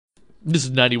This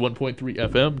is 91.3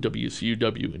 FM,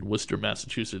 WCUW in Worcester,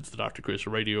 Massachusetts, the Dr.Chris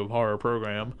Radio of Horror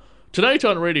program. Tonight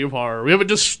on Radio of Horror, we have a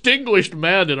distinguished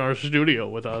man in our studio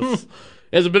with us.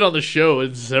 Hasn't been on the show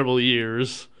in several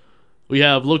years. We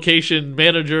have location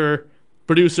manager,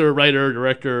 producer, writer,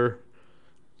 director,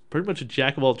 pretty much a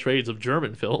jack of all trades of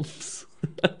German films.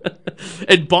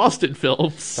 And Boston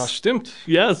films. Das stimmt.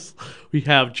 Yes. We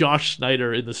have Josh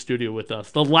Shenider in the studio with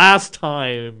us. The last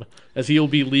time, as he'll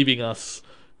be leaving us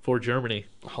for Germany.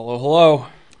 Hello, hello.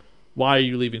 Why are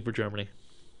you leaving for Germany?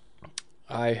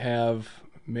 I have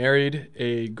married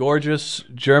a gorgeous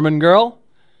German girl,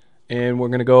 and we're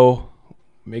going to go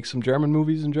make some German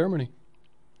movies in Germany.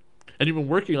 And you've been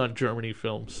working on Germany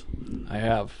films. I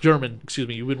have. You've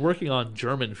been working on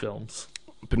German films.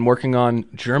 Been working on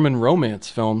German romance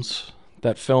films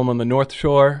that film on the North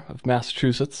Shore of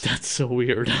Massachusetts. That's so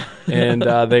weird. And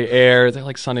they're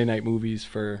like Sunday night movies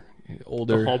for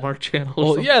older... The Hallmark Channel?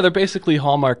 Well, yeah, they're basically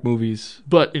Hallmark movies.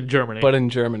 But in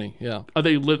Germany. Yeah. Are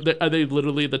they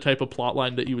literally the type of plot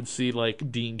line that you would see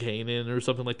like Dean Cain in or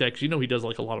something like that? Because you know he does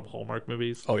like a lot of Hallmark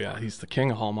movies. Oh, yeah, he's the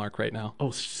king of Hallmark right now.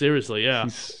 Oh, seriously, yeah.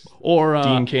 He's or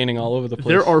Dean Caning all over the place.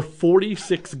 There are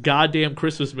 46 goddamn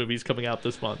Christmas movies coming out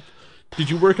this month. Did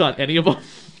you work on any of them?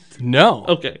 No.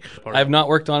 Okay. I have not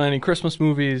worked on any Christmas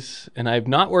movies, and I have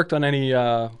not worked on any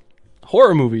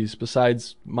horror movies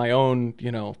besides my own,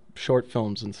 short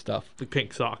films and stuff. Like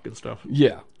Pink Sock and stuff.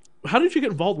 Yeah. How did you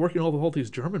get involved working on all these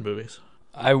German movies?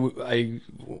 I,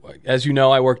 as you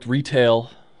know, I worked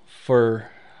retail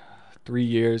for 3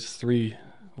 years. 4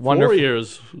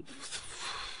 years.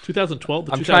 2012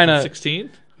 to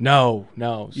 2016? No.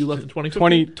 You left in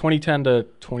 2015? 2010 to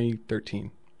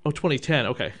 2013. Oh, 2010.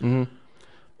 Okay. Mm-hmm.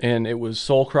 And it was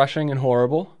soul-crushing and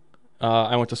horrible.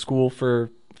 I went to school for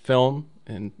film,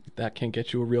 and that can't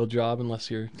get you a real job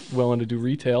unless you're willing to do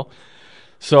retail.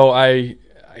 So I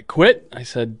quit. I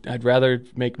said I'd rather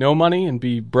make no money and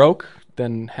be broke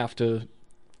than have to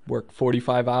work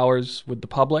 45 hours with the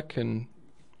public. And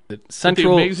the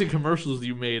amazing commercials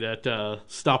you made at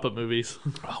Stop It Movies.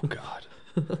 Oh, God.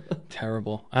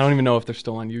 Terrible. I don't even know if they're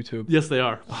still on YouTube. Yes, they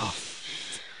are. Oh,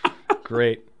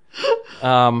 great.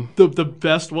 The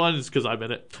best one is because I'm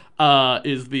in it.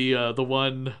 Is the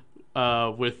one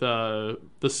with the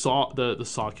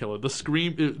Saw killer, the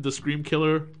Scream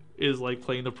killer is like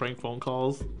playing the prank phone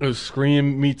calls. Oh,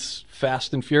 Scream meets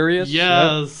Fast and Furious.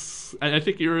 Yes, right? I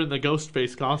think you're in the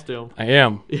Ghostface costume. I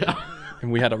am. Yeah,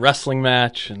 and we had a wrestling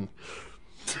match and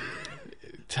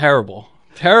terrible.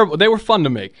 They were fun to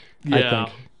make. Yeah. I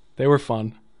think they were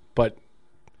fun, but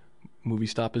Movie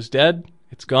Stop is dead.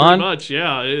 It's gone. Pretty much,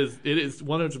 yeah. It is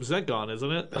 100% gone,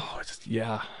 isn't it? Oh, it's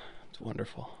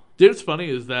wonderful. Dude, what's funny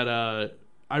is that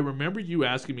I remember you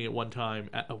asking me at one time,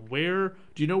 do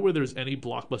you know where there's any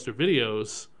Blockbuster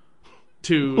videos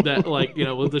to that, like,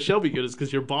 the Shelby good is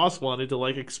because your boss wanted to,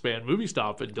 like, expand Movie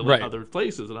Stop into like, other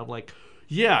places. And I'm like,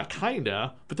 yeah,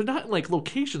 kinda, but they're not in, like,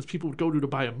 locations people would go to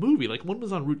buy a movie. Like, one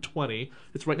was on Route 20.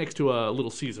 It's right next to Little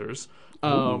Caesars.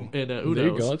 And Uno's. There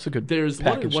you go. That's a good There's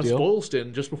one in West deal.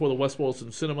 Boylston, just before the West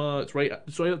Boylston Cinema. It's right at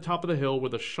the top of the hill where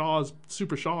the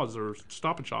Super Shaw's or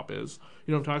Stop and Shop is.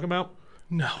 You know what I'm talking about?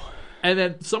 No. And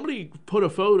then somebody put a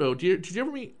photo. Did you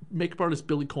ever meet makeup artist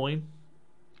Billy Coyne?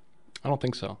 I don't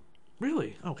think so.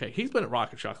 Really? Okay. He's been at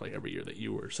Rocket Shock like every year that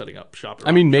you were setting up shop.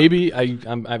 I mean, maybe I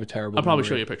have a terrible. I'll probably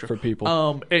show you a picture for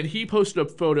people. And he posted a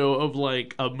photo of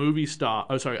like a movie stop.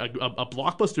 Oh, sorry, a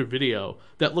Blockbuster video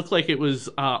that looked like it was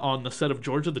on the set of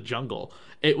George of the Jungle.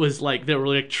 It was like there were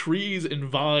like trees and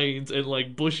vines and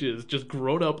like bushes just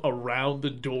grown up around the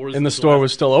doors. And the store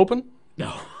was still open?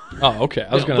 No. Oh, okay.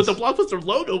 But the Blockbuster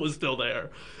logo was still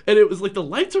there, and it was like the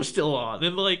lights are still on,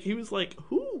 and like he was like,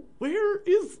 where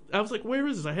is?" I was like, "Where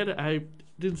is this?" I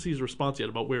didn't see his response yet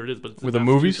about where it is, but it's were the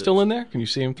movies still in there? Can you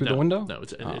see him through the window? No,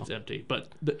 it's empty.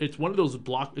 But it's one of those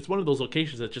It's one of those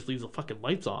locations that just leaves the fucking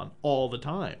lights on all the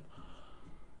time.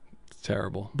 It's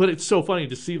terrible. But it's so funny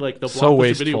to see like the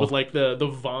Blockbuster video with like the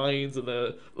vines and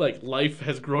the like life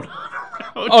has grown on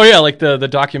around. Oh yeah, like the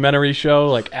documentary show,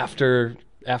 like After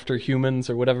Humans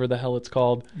or whatever the hell it's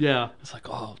called. Yeah. It's like,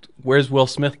 oh, where's Will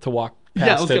Smith to walk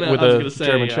past with a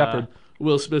German Shepherd?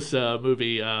 Will Smith's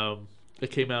movie that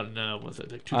came out in,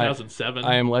 like 2007?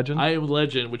 I Am Legend? I Am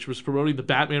Legend, which was promoting the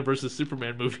Batman versus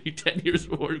Superman movie 10 years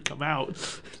before it come out.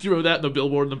 Do you remember that in the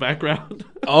billboard in the background?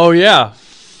 Oh, yeah.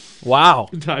 Wow.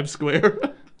 In Times Square.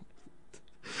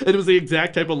 And it was the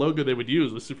exact type of logo they would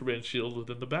use with Superman's shield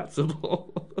within the bat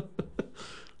symbol.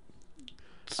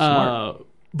 Smart.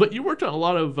 But you worked on a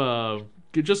lot of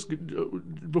just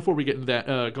before we get into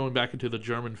that, going back into the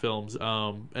German films,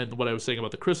 and what I was saying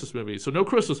about the Christmas movies. So no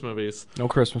Christmas movies. No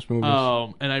Christmas movies.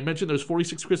 And I mentioned there's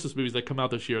 46 Christmas movies that come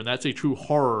out this year, and that's a true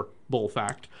horrible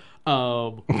fact.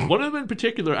 One of them in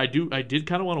particular, I did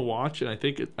kind of want to watch, and I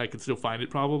think I could still find it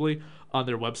probably on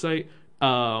their website.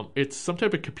 It's some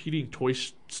type of competing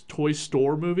toy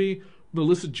store movie.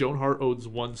 Melissa Joan Hart owns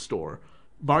one store.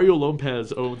 Mario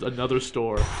Lopez owns another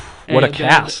store. What a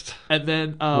cast! And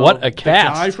then what a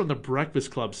cast! The guy from the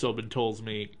Breakfast Club, Sobin tells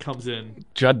me, comes in.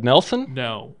 Judd Nelson?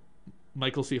 No,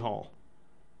 Michael C. Hall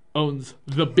owns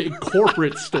the big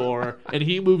corporate store, and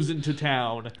he moves into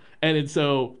town. And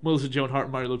so Melissa Joan Hart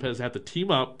and Mario Lopez have to team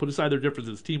up, put aside their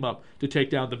differences, team up to take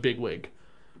down the bigwig.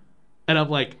 And I'm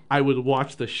like, I would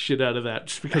watch the shit out of that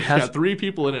just because it's got 3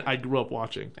 people in it I grew up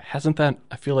watching. Hasn't that?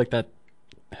 I feel like that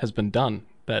has been done.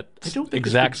 That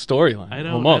exact storyline. I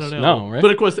don't Almost. know. No, right?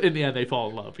 But of course, in the end, they fall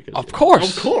in love because of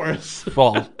course.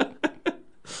 Well,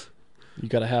 you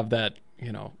got to have that,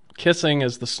 kissing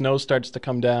as the snow starts to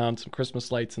come down, some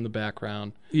Christmas lights in the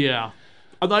background. Yeah.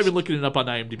 I'm not even looking it up on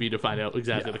IMDb to find out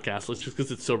exactly the cast list just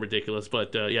because it's so ridiculous.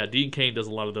 But Dean Cain does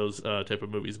a lot of those type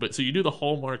of movies. But so you do the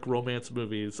Hallmark romance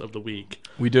movies of the week.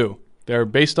 We do. They're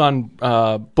based on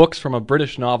books from a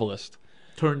British novelist.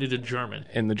 Turned into German.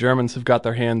 And the Germans have got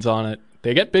their hands on it.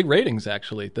 They get big ratings,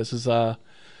 actually. This is, I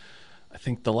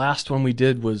think the last one we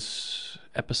did was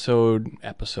episode.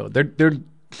 They're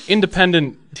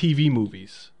independent TV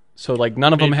movies. So,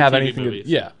 none of them have anything to...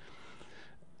 Yeah.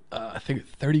 I think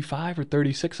 35 or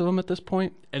 36 of them at this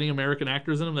point. Any American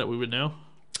actors in them that we would know?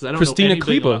 Because I don't Christina know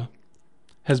anything Kleba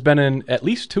has been in at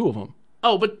least 2 of them.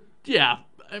 Oh, but yeah.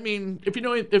 I mean, if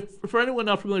for anyone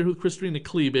not familiar with who Christina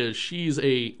Klebe is, she's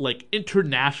a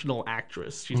international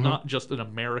actress. She's not just an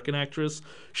American actress.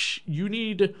 You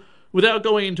need, without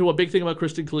going into a big thing about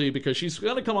Christina Klebe, because she's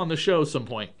going to come on the show some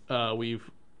point. We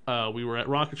were at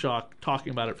Rocket Shock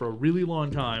talking about it for a really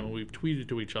long time, and we've tweeted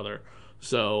to each other.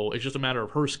 So it's just a matter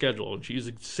of her schedule, and she's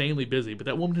insanely busy. But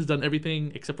that woman has done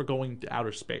everything except for going to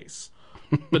outer space.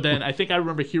 But then I think I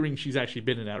remember hearing she's actually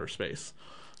been in outer space.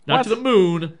 Not to the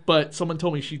moon, but someone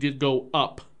told me she did go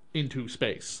up into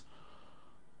space.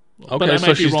 Okay,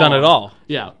 so she's done it all.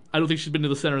 Yeah. I don't think she's been to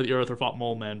the center of the earth or fought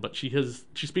mole men, but she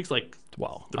speaks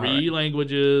 3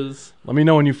 languages. Let me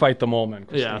know when you fight the mole men,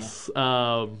 Christina. Yes.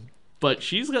 But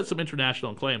she's got some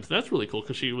international acclaim, so that's really cool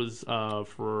because she was,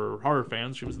 for horror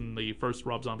fans, she was in the first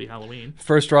Rob Zombie Halloween.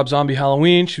 First Rob Zombie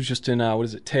Halloween. She was just in,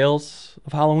 Tales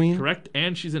of Halloween? Correct.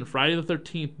 And she's in Friday the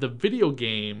 13th, the video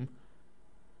game,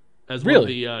 as one of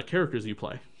the characters you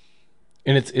play.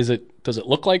 And does it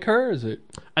look like her?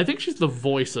 I think she's the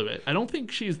voice of it. I don't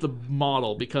think she's the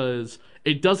model because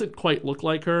it doesn't quite look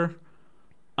like her.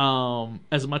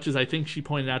 As much as I think she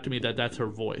pointed out to me that that's her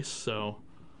voice. So.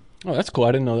 Oh, that's cool.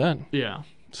 I didn't know that. Yeah.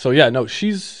 So yeah, no,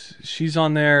 she's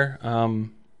on there.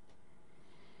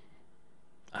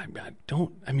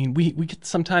 We get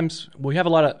sometimes we have a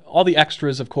lot of all the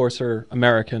extras. Of course, are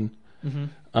American, and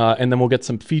then we'll get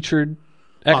some featured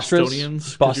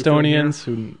extras, Bostonians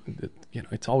who,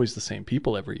 it's always the same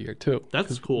people every year too.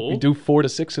 That's cool. We do 4 to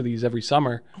 6 of these every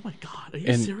summer. Oh my god, are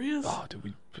you serious? Oh,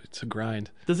 dude, it's a grind.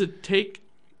 Does it take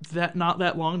not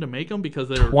that long to make them because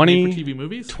they're made for TV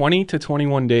movies? 20 to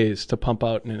 21 days to pump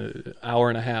out in an hour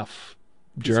and a half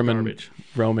German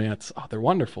romance. Oh, they're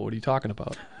wonderful. What are you talking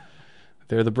about?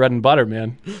 They're the bread and butter,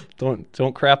 man.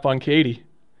 Don't crap on Katie.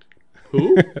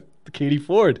 Who? Katie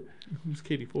Ford. Who's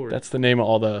Katie Ford? That's the name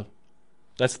of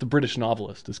that's the British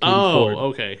novelist is Katie Ford. Oh,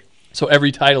 okay. So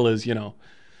every title is,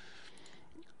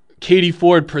 Katie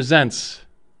Ford presents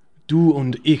Du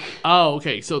und ich. Oh,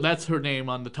 okay. So that's her name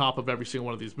on the top of every single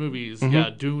one of these movies. Mm-hmm. Yeah,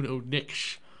 Du und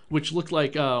ich, which looked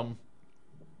like that.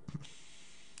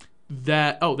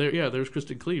 Oh, there's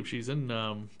Kristen Cleave. She's in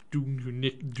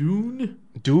Dune.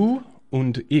 Du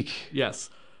und ich. Yes.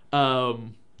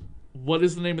 What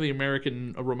is the name of the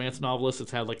American romance novelist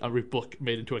that's had every book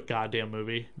made into a goddamn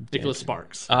movie? Nicholas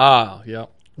Sparks. Ah, yeah.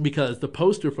 Because the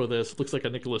poster for this looks like a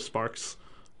Nicholas Sparks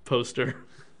poster.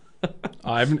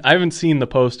 I haven't seen the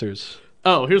posters.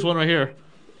 Oh, here's one right here.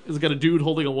 It's got a dude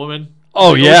holding a woman.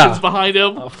 Oh, yeah. Behind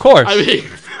him. Of course. I mean,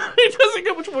 it doesn't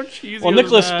get much more cheesy. Well,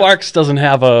 Nicholas Sparks doesn't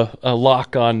have a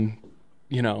lock on,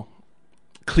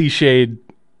 cliched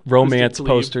romance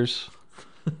posters.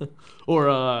 Or,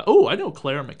 I know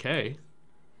Claire McKay.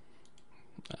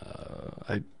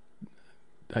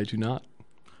 I do not.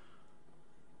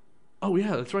 Oh,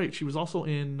 yeah, that's right. She was also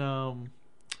in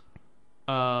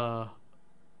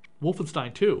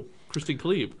Wolfenstein 2, Christine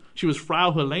Cleave. She was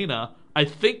Frau Helena. I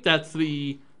think that's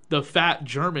the fat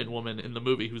German woman in the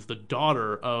movie who's the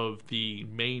daughter of the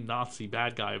main Nazi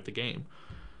bad guy of the game.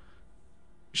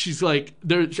 she's like,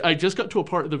 there. I just got to a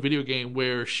part of the video game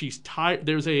where she's tired.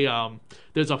 There's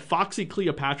a Foxy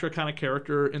Cleopatra kind of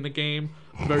character in the game,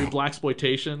 very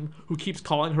blaxploitation, who keeps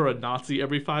calling her a Nazi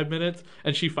every 5 minutes,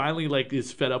 and she finally like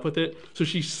is fed up with it. So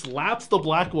she slaps the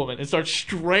black woman and starts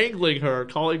strangling her,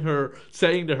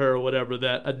 saying to her whatever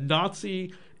that a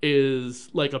Nazi is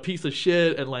like a piece of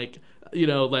shit, and like, you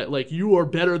know, like you are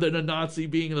better than a Nazi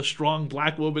being a strong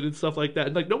black woman and stuff like that.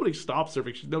 And like nobody stops her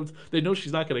because they know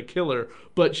she's not going to kill her,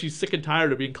 but she's sick and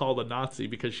tired of being called a Nazi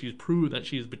because she's proven that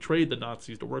she's betrayed the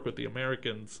Nazis to work with the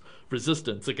Americans'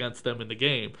 resistance against them in the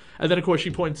game. And then of course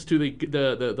she points to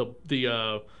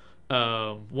the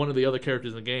one of the other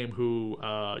characters in the game who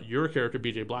your character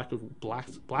BJ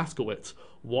Blazkowicz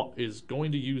is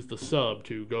going to use the sub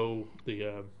to go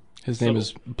the his name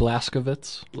is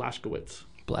Blazkowicz.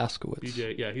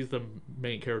 BJ, yeah, he's the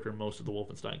main character in most of the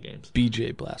Wolfenstein games.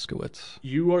 BJ Blazkowicz.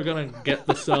 You are gonna get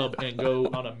the sub and go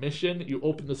on a mission. You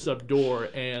open the sub door,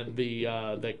 and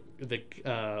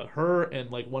her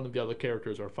and like one of the other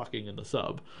characters are fucking in the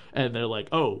sub, and they're like,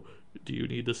 "Oh, do you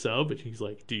need the sub?" And he's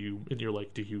like, "Do you?" And you're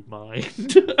like, "Do you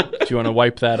mind?" Do you want to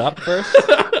wipe that up first?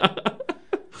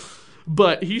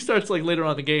 But he starts like later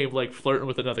on in the game like flirting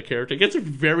with another character. It gets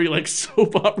very like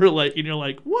soap opera like, and you're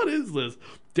like, what is this?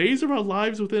 Days of Our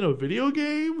Lives within a video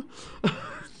game?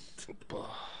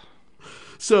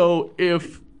 So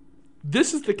if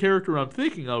this is the character I'm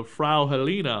thinking of, Frau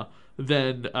Helena,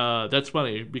 then that's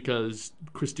funny because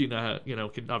Christina, you know,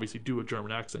 can obviously do a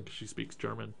German accent because she speaks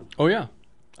German. Oh yeah.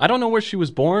 I don't know where she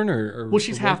was born or well,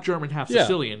 she's half German, half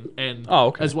Sicilian, and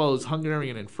as well as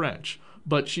Hungarian and French.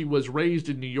 But she was raised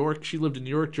in New York. She lived in New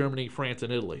York, Germany, France,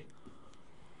 and Italy.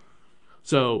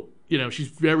 So, you know, she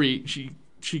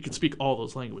could speak all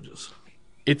those languages.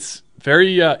 It's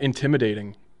very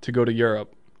intimidating to go to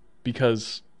Europe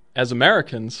because as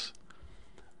Americans,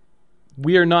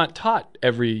 we are not taught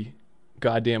every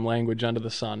goddamn language under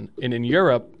the sun. And in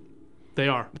Europe, they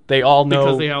are. They all know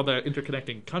because they are the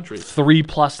interconnecting countries.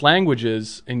 3+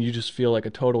 languages, and you just feel like a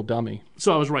total dummy.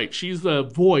 So I was right. She's the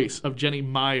voice of Jenny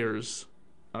Myers.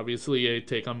 Obviously, a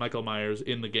take on Michael Myers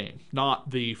in the game,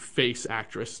 not the face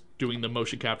actress doing the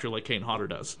motion capture like Kane Hodder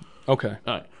does. Okay.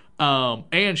 All right.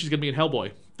 And she's gonna be in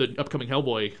Hellboy, the upcoming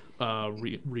Hellboy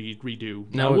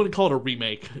redo. Now, I wouldn't call it a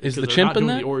remake. Is the chimp in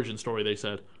that? The origin story, they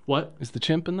said. What? Is the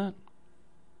chimp in that?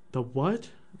 The what?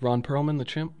 Ron Perlman, the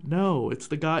chimp? No, it's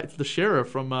the guy. It's the sheriff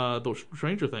from the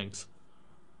Stranger Things.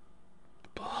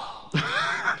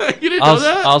 You didn't know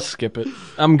that? I'll skip it.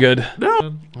 I'm good.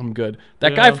 No, I'm good.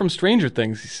 That guy from Stranger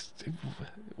Things.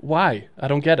 Why? I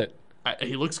don't get it.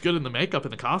 He looks good in the makeup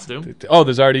and the costume. Oh,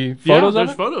 there's already photos of it?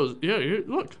 There's photos. Yeah, here,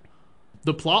 look.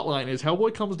 The plot line is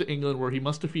Hellboy comes to England where he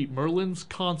must defeat Merlin's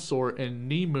consort and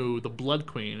Nimue, the Blood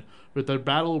Queen. But their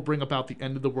battle will bring about the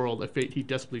end of the world, a fate he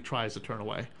desperately tries to turn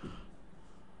away.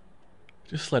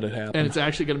 Just let it happen. And it's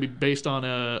actually going to be based on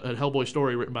a Hellboy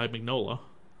story written by Mignola.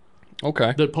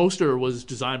 Okay. The poster was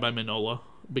designed by Mignola,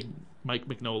 Mike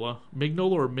Mignola.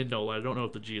 Mignola or Mignola? I don't know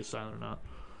if the G is silent or not.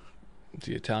 Is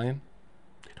he Italian?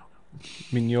 I don't know.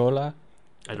 Mignola?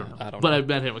 I don't know. I don't but know. I've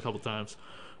met him a couple times.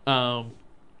 I'm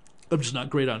just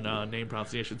not great on name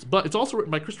pronunciations. But it's also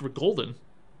written by Christopher Golden,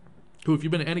 who, if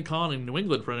you've been to any con in New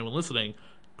England, for anyone listening,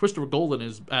 Christopher Golden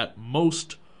is at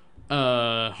most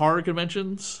horror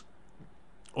conventions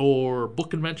or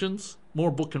book conventions. More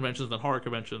book conventions than horror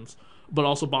conventions. But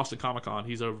also Boston Comic Con.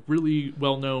 He's a really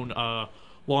well-known,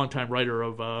 longtime writer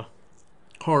of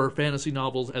horror fantasy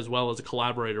novels, as well as a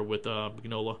collaborator with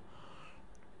Mignola.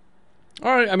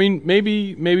 All right. I mean,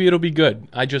 maybe it'll be good.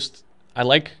 I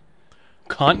like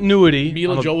continuity.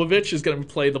 Mila Jovovich is going to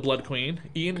play the Blood Queen.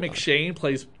 Ian McShane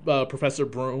plays Professor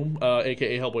Broom,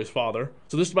 a.k.a. Hellboy's father.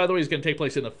 So this, by the way, is going to take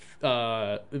place in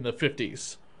the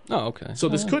 50s. Oh, okay. So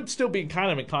this could still be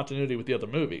kind of in continuity with the other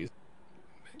movies.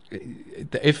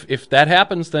 If that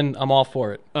happens, then I'm all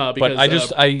for it.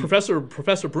 Because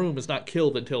Professor Broom is not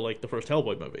killed until like the first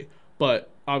Hellboy movie, but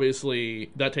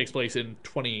obviously that takes place in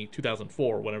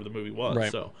 2004, whenever the movie was.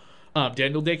 Right. So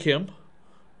Daniel Day Kim,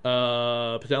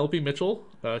 Penelope Mitchell,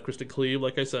 Kristen Cleave,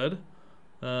 like I said,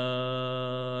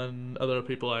 and other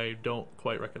people I don't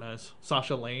quite recognize.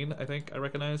 Sasha Lane, I think I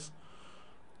recognize.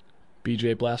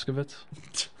 BJ Blazkowicz.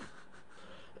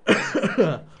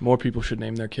 More people should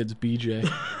name their kids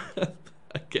BJ.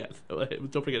 Again,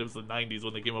 don't forget it was the 90s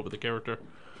when they came up with the character.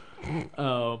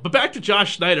 But back to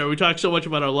Josh Shenider. We talked so much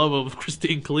about our love of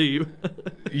Christine Cleave.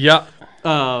 Yeah.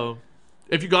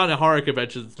 If you've gone to horror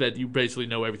conventions, that you basically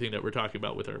know everything that we're talking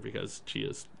about with her because she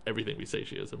is everything we say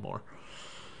she is and more.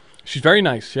 She's very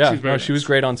nice. Yeah, nice. She was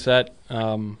great on set.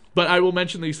 But I will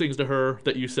mention these things to her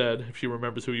that you said if she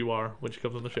remembers who you are when she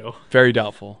comes on the show. Very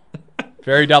doubtful.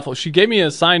 Very doubtful. She gave me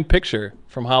a signed picture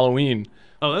from Halloween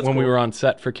Oh, that's when we cool. were on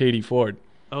set for Katie Ford.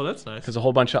 Oh, that's nice. Because a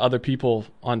whole bunch of other people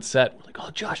on set were like, oh,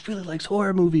 Josh really likes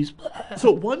horror movies.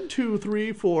 So 1, 2,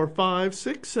 3, 4, 5,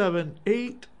 6, 7,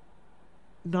 8,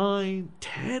 9,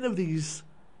 10 of these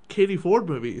Katie Ford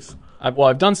movies.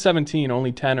 I've done 17.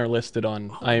 Only 10 are listed on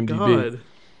IMDb.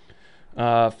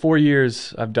 God. 4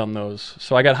 years I've done those.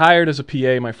 So I got hired as a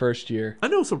PA my first year. I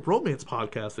know some romance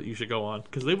podcasts that you should go on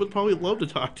because they would probably love to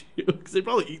talk to you because they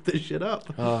probably eat this shit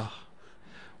up.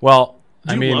 Well,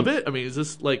 Do you love it? I mean, is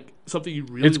this like something you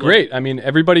really It's great. I mean,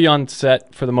 everybody on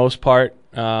set, for the most part,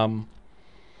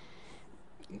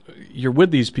 you're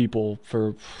with these people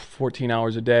for 14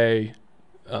 hours a day.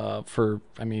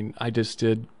 I just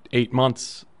did 8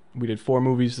 months. We did 4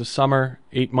 movies this summer,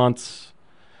 8 months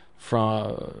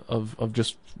of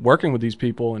just working with these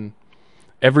people. And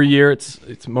every year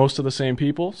it's most of the same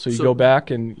people. So you go back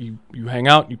and you hang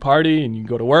out, you party, and you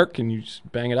go to work, and you just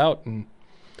bang it out. And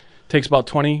it takes about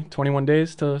 21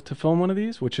 days to film one of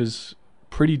these, which is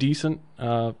pretty decent,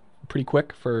 pretty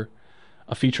quick for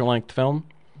a feature-length film.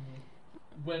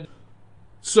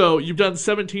 So you've done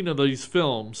 17 of these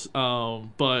films,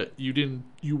 but you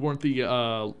weren't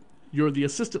you're the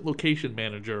assistant location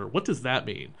manager. What does that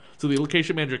mean? So the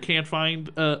location manager can't find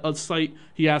a site.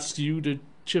 He asks you to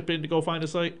chip in to go find a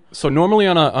site. So normally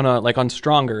on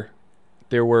Stronger,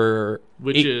 there were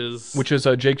which is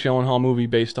a Jake Gyllenhaal movie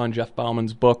based on Jeff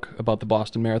Bauman's book about the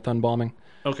Boston Marathon bombing.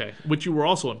 Okay, which you were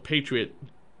also on Patriot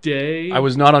Day. I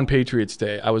was not on Patriots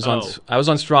Day. I was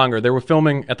on Stronger. They were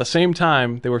filming at the same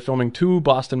time. They were filming 2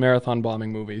 Boston Marathon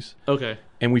bombing movies. Okay.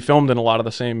 And we filmed in a lot of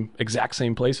the exact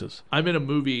same places. I'm in a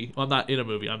movie. Well, not in a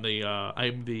movie. I'm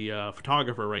the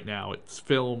photographer right now. It's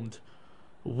filmed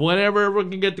whenever everyone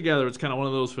can get together. It's kind of one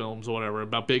of those films or whatever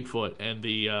about Bigfoot. And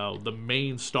the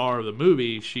main star of the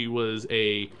movie, she was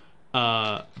a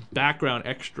background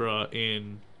extra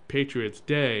in Patriots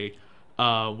Day,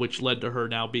 which led to her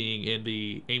now being in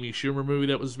the Amy Schumer movie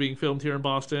that was being filmed here in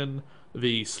Boston,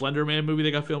 the Slender Man movie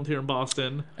that got filmed here in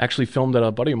Boston. Actually filmed at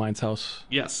a buddy of mine's house.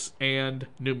 Yes, and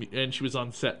she was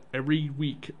on set every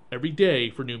day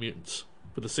for New Mutants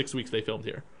for the 6 weeks they filmed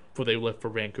here before they left for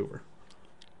Vancouver.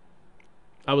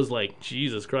 I was like,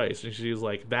 Jesus Christ. And she was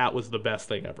like, that was the best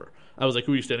thing ever. I was like,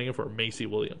 who are you standing in for? Macy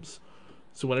Williams.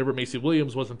 So whenever Macy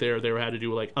Williams wasn't there, they had to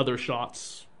do like other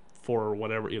shots for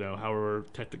whatever, however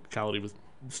technicality was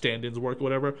stand-ins work or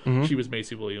whatever. Mm-hmm. She was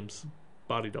Macy Williams'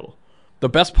 body double. The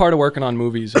best part of working on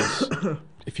movies is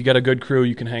if you get a good crew,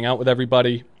 you can hang out with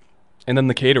everybody. And then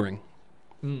the catering.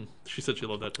 She said she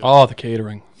loved that too. Oh, the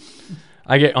catering.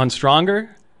 I get on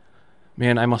Stronger.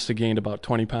 Man, I must have gained about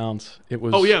 20 pounds. It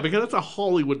was. Oh yeah, because that's a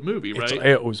Hollywood movie, right?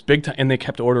 It was big time, and they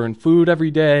kept ordering food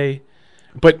every day.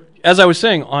 But as I was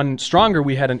saying, on Stronger,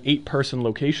 we had an 8-person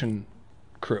location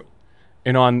crew,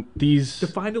 and on these. To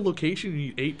find a location, you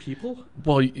need 8 people.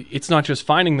 Well, it's not just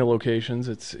finding the locations;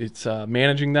 it's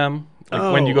managing them.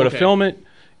 Like when you go to film it,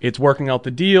 it's working out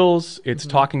the deals. It's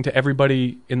talking to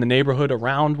everybody in the neighborhood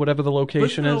around whatever the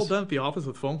location is. All done at the office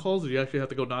with phone calls, or do you actually have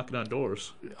to go knocking on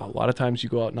doors? A lot of times you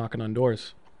go out knocking on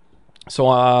doors.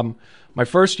 So my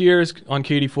first year on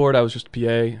Katie Ford, I was just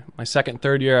a PA. My second and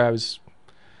third year, I was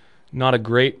not a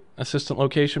great assistant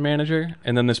location manager.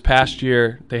 And then this past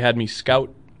year, they had me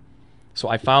scout. So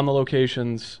I found the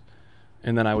locations,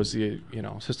 and then I was the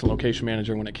assistant location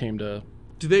manager when it came to.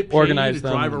 Do they pay organize you to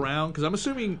them drive around? Because I'm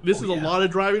assuming this is a lot of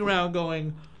driving around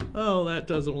going, oh, that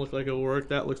doesn't look like it'll work.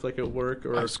 That looks like it'll work.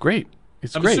 Or it's great.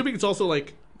 I'm assuming it's also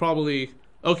like probably,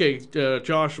 okay,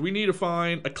 Josh, we need to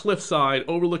find a cliffside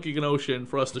overlooking an ocean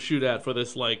for us to shoot at for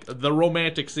this, like, the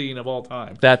romantic scene of all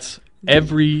time. That's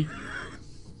every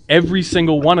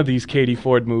single one of these Katie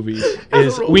Ford movies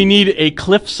is we need a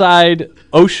cliffside,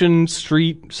 ocean,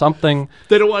 street, something.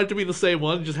 They don't want it to be the same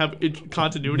one, just have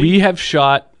continuity. We have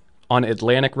shot on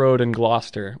Atlantic Road in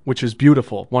Gloucester, which is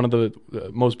beautiful. One of the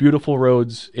most beautiful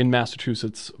roads in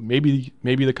Massachusetts, maybe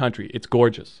the country. It's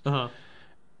gorgeous. Uh-huh.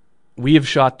 We have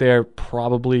shot there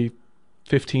probably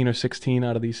 15 or 16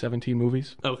 out of these 17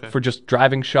 movies. Okay. For just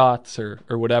driving shots or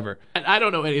whatever. And I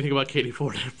don't know anything about Katie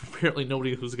Ford. Apparently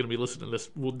nobody who's going to be listening to this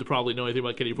will probably know anything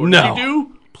about Katie Ford. No. If you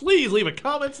do, please leave a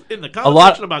comment in the comment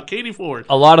section about Katie Ford.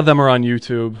 A lot of them are on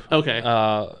YouTube. Okay.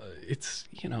 It's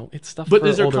it's stuff. But for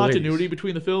is there older continuity ladies.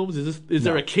 between the films? Is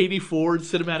there a Katie Ford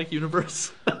cinematic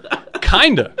universe?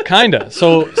 Kinda.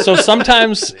 So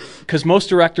sometimes, because most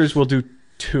directors will do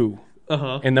 2,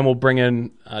 and then we'll bring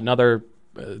in another.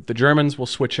 The Germans will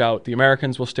switch out. The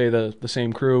Americans will stay the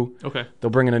same crew. Okay. They'll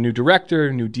bring in a new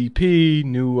director, new DP,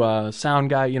 new sound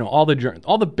guy. All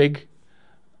the big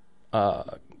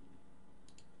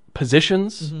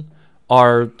positions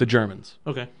are the Germans.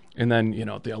 Okay. And then, you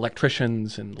know, the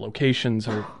electricians and locations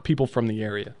are people from the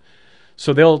area.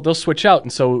 So they'll switch out.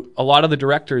 And so a lot of the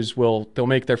directors they'll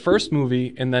make their first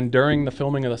movie, and then during the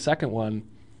filming of the second one,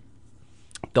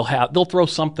 they'll throw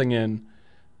something in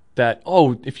that,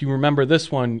 oh, if you remember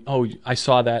this one, oh, I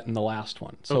saw that in the last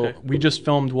one. So we just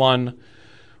filmed one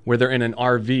where they're in an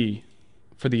RV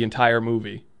for the entire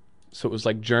movie. So it was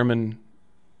like German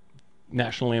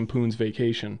National Lampoon's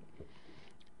Vacation.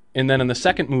 And then in the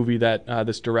second movie that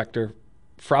this director,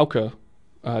 Frauke,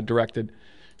 directed,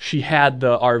 she had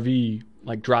the RV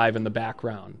like drive in the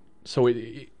background. So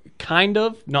it kind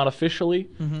of, not officially.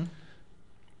 Mm-hmm.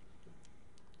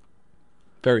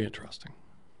 Very interesting.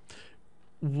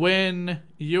 When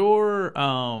you're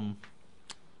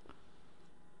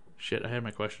shit, I had my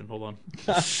question. Hold on.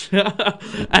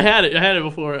 I had it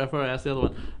before I asked the other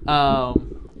one. Oh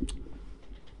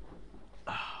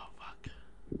fuck.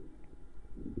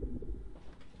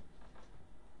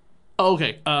 Oh,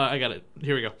 okay, I got it.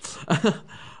 Here we go.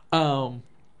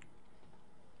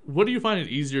 What do you find it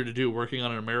easier to do, working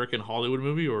on an American Hollywood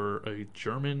movie or a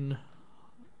German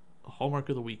Hallmark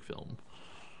of the Week film?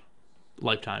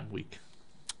 Lifetime week.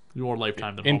 More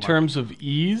Lifetime than Hallmark. In terms of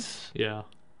ease? Yeah.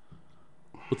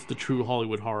 What's the true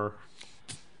Hollywood horror?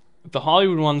 The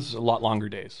Hollywood one's a lot longer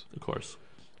days. Of course.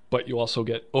 But you also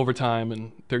get overtime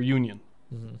and their union.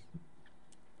 Mm-hmm.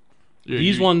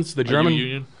 These ones, the German... Are you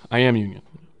union? I am union.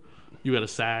 You got a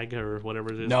SAG or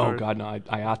whatever it is? No, God, no.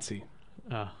 IATSE.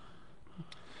 Ah.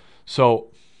 So,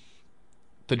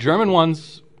 the German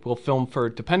ones will film for,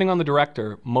 depending on the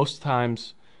director, most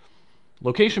times,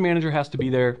 location manager has to be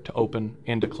there to open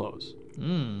and to close.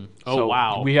 Oh, so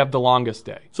wow. We have the longest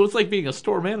day. So it's like being a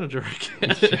store manager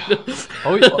again.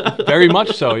 Oh, yeah, very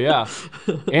much so, yeah.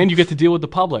 And you get to deal with the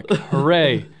public.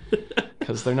 Hooray.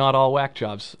 Because they're not all whack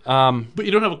jobs. But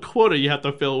you don't have a quota you have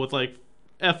to fill with, like,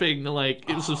 effing, like,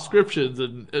 subscriptions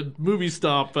and movie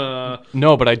stop.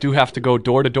 No, but I do have to go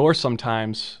door to door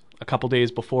sometimes, a couple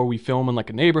days before we film in, like,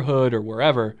 a neighborhood or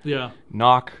wherever. Yeah.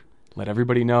 Knock, let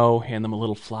everybody know, hand them a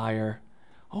little flyer.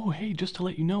 Oh, hey, just to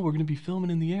let you know, we're going to be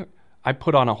filming in the air. I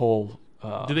put on a whole...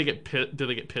 Do they get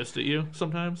pissed at you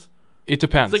sometimes? It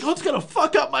depends. It's like, oh, it's going to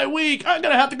fuck up my week. I'm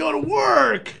going to have to go to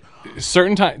work.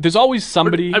 Certain time, there's always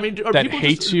somebody that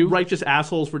hates you. Righteous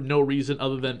assholes for no reason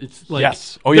other than it's like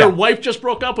yes. Oh, yeah. Their wife just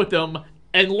broke up with them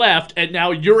and left, and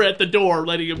now you're at the door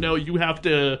letting them know you have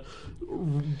to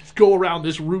go around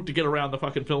this route to get around the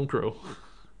fucking film crew.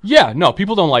 Yeah, no,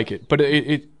 people don't like it, but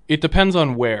it depends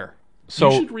on where. So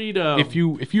you should read, if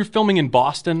you're filming in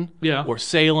Boston, yeah, or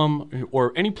Salem,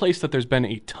 or any place that there's been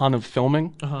a ton of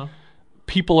filming,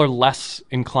 people are less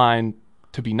inclined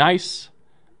to be nice.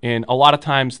 And a lot of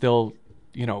times they'll,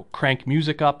 crank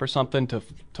music up or something to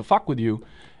fuck with you,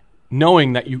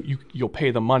 knowing that you'll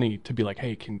pay the money to be like,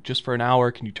 hey, just for an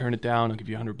hour, can you turn it down? I'll give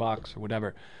you $100 or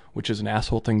whatever, which is an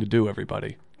asshole thing to do.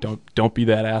 Everybody, don't be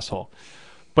that asshole.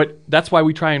 But that's why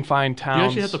we try and find towns. You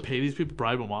actually have to pay these people,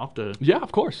 bribe them off to. Yeah,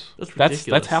 of course. That's ridiculous.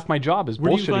 That's half my job is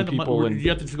bullshitting people. You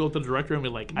have to just go to the director and be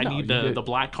like, I need the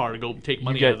black car to go take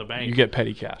money out of the bank. You get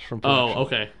petty cash from production. Oh,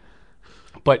 okay.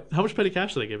 But how much petty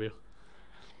cash do they give you?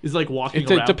 Is like walking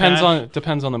around. It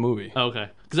depends on the movie. Oh, okay,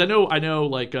 because I know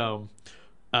like I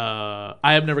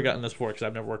have never gotten this before because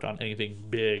I've never worked on anything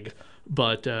big,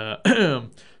 but there's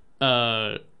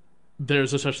a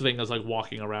such thing as like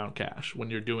walking around cash when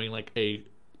you're doing like a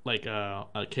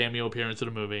cameo appearance in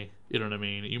a movie. You know what I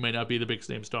mean? You may not be the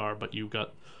biggest name star, but you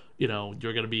got,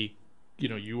 you're gonna be,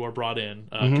 you are brought in.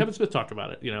 Kevin Smith talked about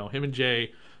it. Him and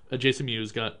Jason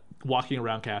Mewes got walking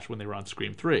around cash when they were on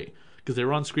Scream 3. Because they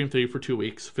were on Scream 3 for 2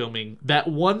 weeks filming that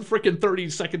one freaking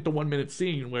 30-second to 1 minute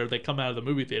scene where they come out of the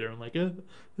movie theater and like, the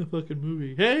fucking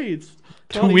movie. Hey, it's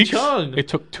 2 weeks? Chung. It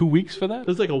took 2 weeks for that? It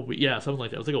was like a week. Yeah, something like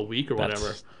that. It was like a week or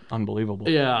whatever. Unbelievable.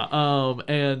 Yeah.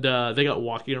 And they got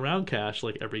walking around cash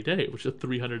like every day, which is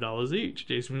 $300 each.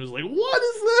 Jason was like, what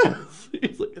is this?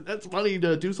 He's like, that's money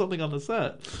to do something on the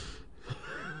set.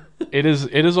 It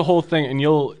is a whole thing, and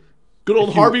you'll... Good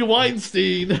old Harvey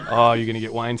Weinstein. Oh, you're gonna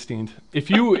get Weinsteined. If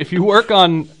you work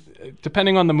on,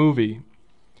 depending on the movie,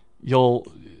 the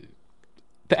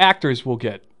actors will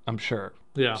get, I'm sure,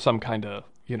 some kind of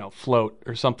float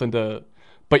or something to.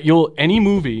 But any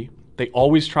movie, they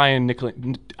always try and nickel.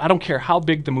 I don't care how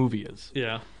big the movie is.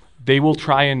 Yeah. They will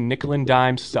try and nickel and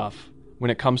dime stuff when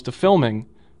it comes to filming.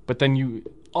 But then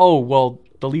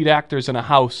the lead actor's in a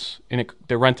house and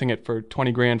they're renting it for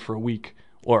 $20,000 for a week,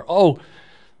 or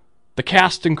the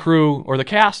cast and crew, or the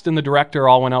cast and the director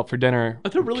all went out for dinner.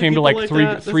 Really came to like that?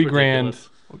 $3,000.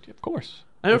 Of course.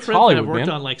 I have friends that have worked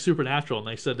on like Supernatural, and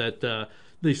they said that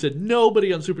They said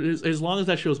nobody on Super, as long as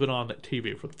that show's been on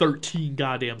TV for 13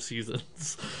 goddamn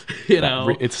seasons.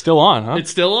 It's still on, huh? It's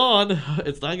still on.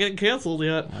 It's not getting canceled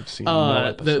yet. I've seen no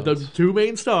episodes. The two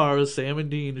main stars, Sam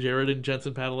and Dean, Jared and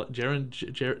Jensen,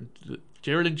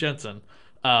 Jared and Jensen,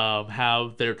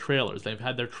 have their trailers. They've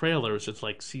had their trailers since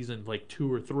like season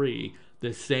 2 or 3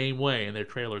 the same way, and their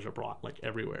trailers are brought like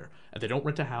everywhere. And they don't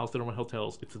rent a house, they don't rent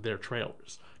hotels. It's their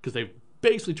trailers because they've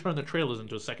basically turned their trailers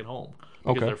into a second home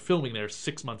because they're filming there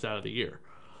 6 months out of the year.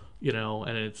 And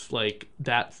it's like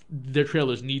that. Their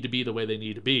trailers need to be the way they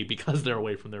need to be because they're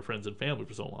away from their friends and family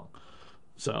for so long.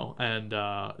 So, and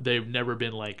they've never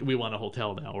been like, we want a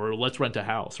hotel now, or let's rent a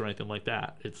house, or anything like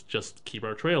that. It's just keep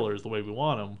our trailers the way we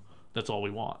want them. That's all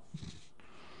we want.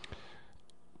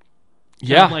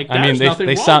 Yeah, like, I mean,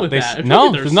 they sound.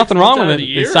 no, there's nothing wrong with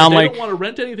it. They sound like they don't want to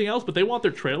rent anything else, but they want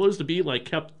their trailers to be like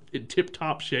kept in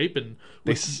tip-top shape, and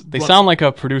they sound like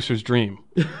a producer's dream.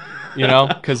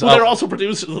 Because they're also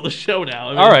producers of the show now.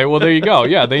 All right, well there you go.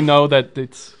 Yeah, they know that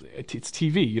it's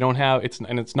TV. You don't have it's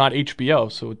not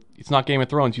HBO, so it's not Game of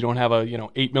Thrones. You don't have a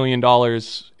 $8 million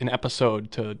an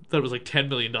episode to. That was like $10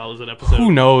 million an episode.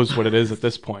 Who knows what it is at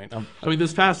this point? I mean,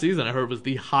 this past season I heard was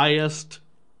the highest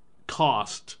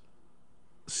cost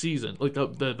season, like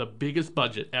the biggest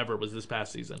budget ever was this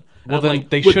past season. Well, then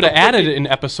they should have added an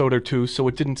episode or two so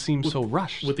it didn't seem so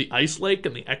rushed. With the ice lake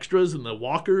and the extras and the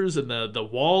walkers and the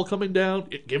wall coming down.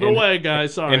 Give it away,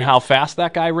 guys. Sorry. And how fast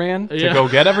that guy ran to go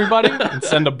get everybody and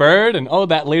send a bird. And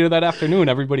later that afternoon,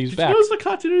 everybody's back. Did you notice the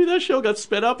continuity of that show got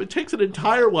sped up? It takes an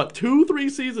entire,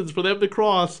 2-3 seasons for them to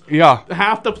cross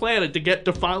half the planet to get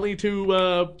to finally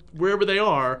to wherever they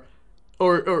are.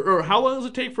 Or how long does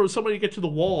it take for somebody to get to the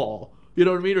wall? You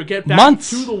know what I mean? Or get back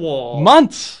to the wall.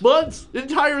 Months.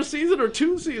 Entire season or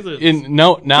 2 seasons?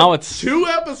 Now it's 2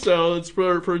 episodes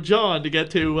for John to get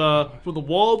to from the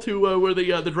wall to where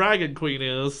the Dragon Queen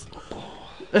is.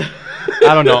 I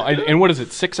don't know. And what is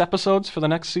it? 6 episodes for the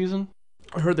next season?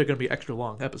 I heard they're going to be extra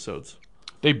long episodes.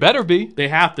 They better be. They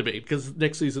have to be because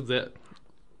next season's it.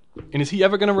 And is he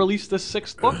ever going to release this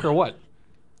 6th book or what?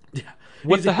 Yeah.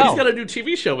 What the hell? He's got a new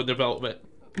TV show in development.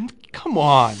 Come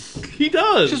on. He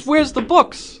does. Just where's the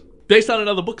books? Based on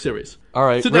another book series. All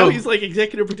right. So now he's like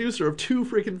executive producer of 2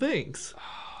 freaking things.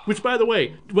 Which, by the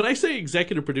way, when I say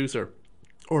executive producer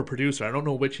or producer, I don't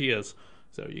know which he is.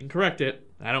 So you can correct it.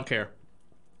 I don't care.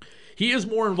 He is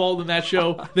more involved in that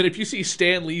show than if you see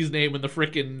Stan Lee's name in the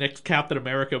freaking next Captain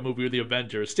America movie or the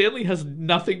Avengers. Stan Lee has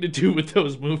nothing to do with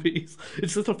those movies.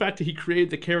 It's just the fact that he created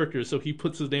the characters, so he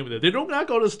puts his name in there. They don't not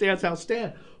go to Stan's house.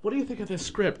 Stan, what do you think of this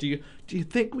script? Do you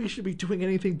think we should be doing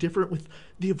anything different with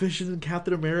the Avengers and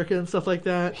Captain America and stuff like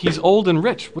that? He's old and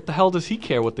rich. What the hell does he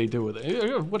care what they do with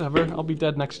it? Whatever. I'll be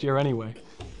dead next year anyway.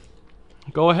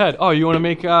 Go ahead. Oh, you want to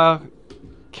make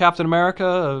Captain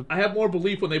America? I have more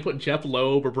belief when they put Jeff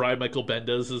Loeb or Brian Michael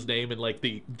Bendis' name in like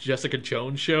the Jessica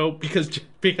Jones show because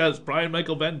Brian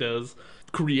Michael Bendis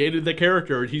created the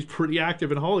character and he's pretty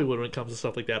active in Hollywood when it comes to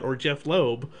stuff like that. Or Jeff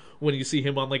Loeb when you see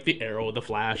him on like The Arrow, The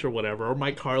Flash, or whatever. Or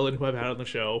Mike Carlin, who I've had on the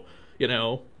show.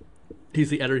 He's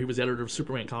the editor. He was editor of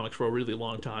Superman comics for a really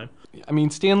long time. I mean,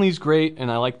 Stan Lee's great,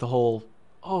 and I like the whole.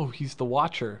 Oh, he's the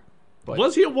Watcher. But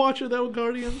was he a Watcher though in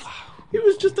Guardians? He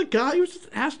was just a guy. He was just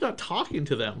an astronaut talking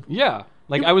to them. Yeah.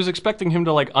 I was expecting him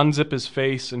to unzip his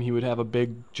face and he would have a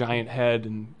big giant head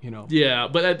and Yeah,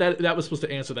 but that was supposed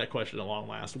to answer that question at long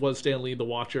last. Was Stan Lee the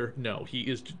Watcher? No, he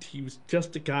was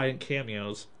just a guy in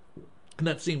cameos. And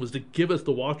that scene was to give us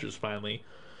the Watchers finally.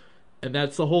 And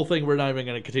that's the whole thing we're not even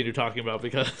going to continue talking about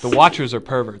because the Watchers are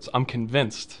perverts. I'm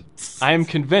convinced. I am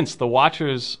convinced the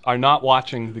Watchers are not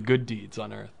watching the good deeds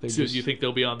on Earth. So you think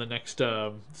they'll be on the next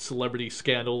celebrity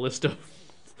scandal list of...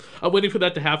 I'm waiting for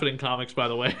that to happen in comics, by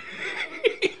the way.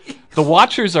 The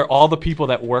Watchers are all the people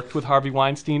that worked with Harvey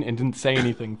Weinstein and didn't say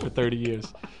anything for 30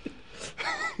 years.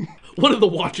 What are the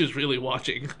Watchers really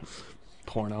watching?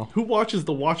 Porno. Who watches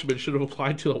The Watchmen should have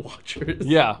applied to the Watchers.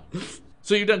 Yeah.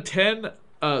 So you've done 10...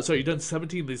 you've done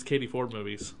 17 of these Katie Ford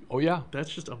movies. Oh, yeah. That's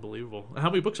just unbelievable.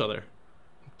 How many books are there?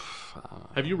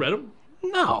 Have you read them?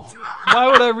 No. Why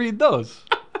would I read those?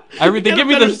 They give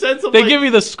me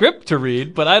the script to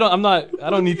read, but I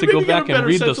don't need to go back and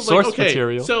read the source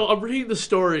material. So I'm reading the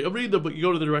story. I'm reading the book. You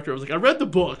go to the director. I was like, I read the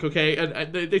book, okay?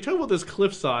 And they talk about this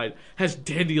cliffside has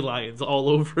dandelions all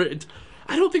over it.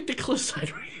 I don't think the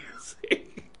cliffside we're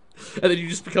using. And then you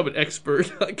just become an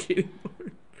expert on Katie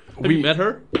Ford. Have you met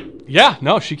her? Yeah,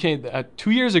 no, she came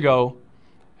 2 years ago.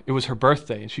 It was her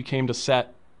birthday, and she came to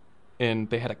set, and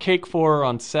they had a cake for her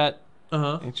on set.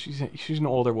 And she's an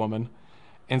older woman,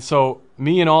 and so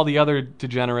me and all the other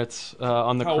degenerates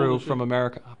on the crew from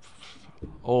America,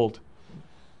 old,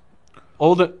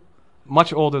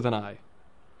 much older than I,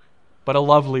 but a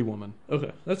lovely woman.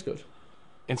 Okay, that's good.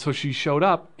 And so she showed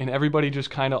up, and everybody just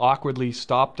kind of awkwardly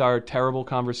stopped our terrible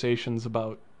conversations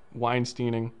about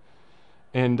Weinsteining.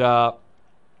 And we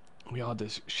all had to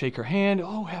shake her hand.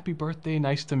 Oh, happy birthday.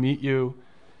 Nice to meet you.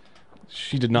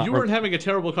 She did not. You weren't having a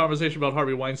terrible conversation about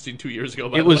Harvey Weinstein 2 years ago,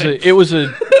 by it the was way. It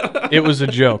was a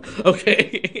joke.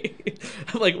 Okay.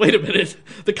 I'm like, wait a minute.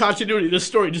 The continuity of this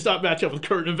story does not match up with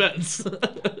current events.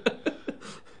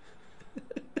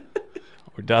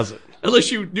 Or does it?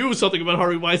 Unless you knew something about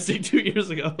Harvey Weinstein 2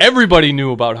 years ago. Everybody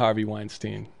knew about Harvey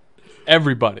Weinstein.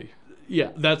 Everybody.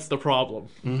 Yeah, that's the problem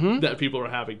that people are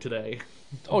having today.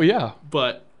 Oh, yeah.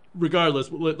 But regardless,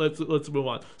 let's move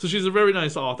on. So she's a very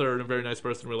nice author and a very nice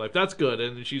person in real life. That's good,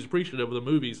 and she's appreciative of the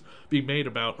movies being made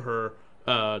about her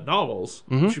novels.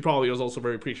 She probably was also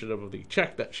very appreciative of the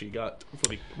check that she got for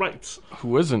the rights.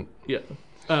 Who isn't? Yeah.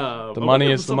 The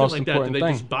money is the most important Did they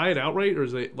thing. just buy it outright, or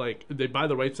is it like they buy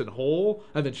the rights in whole,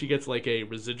 and then she gets like a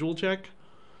residual check?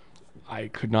 I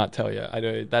could not tell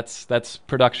you. That's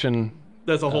production.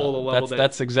 That's a whole level.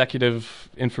 That's executive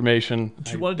information.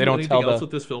 Do you want to do anything else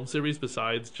with this film series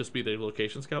besides just be the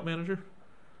location scout manager?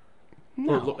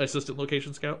 No. Or assistant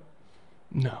location scout?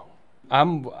 No.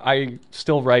 I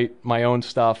still write my own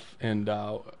stuff, and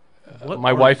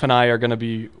my wife and I are going to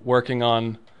be working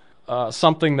on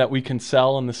something that we can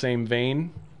sell in the same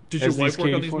vein. Did your wife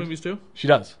work on these movies too? She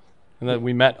does. And then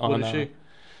we met on... What is she?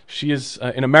 She is,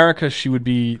 in America, she would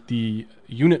be the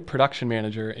unit production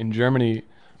manager. In Germany,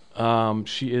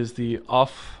 she is the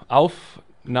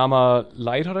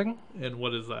Aufnahmeleiterin. And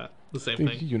what is that? The same The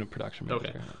thing? unit production manager.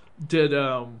 Okay. Did,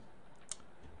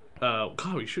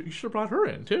 God, you should have brought her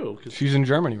in too. She's in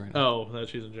Germany right now. Oh,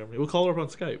 she's in Germany. We'll call her up on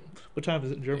Skype. What time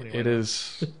is it in Germany right It now?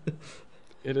 is...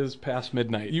 It is past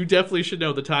midnight. You definitely should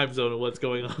know the time zone of what's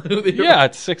going on. Yeah,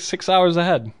 it's six hours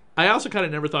ahead. I also kind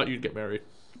of never thought you'd get married.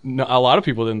 No, a lot of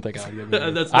people didn't think I would get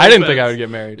married. That's I didn't think I would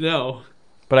get married. No.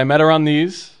 But I met her on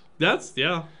these.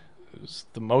 Yeah. It was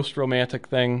the most romantic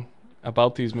thing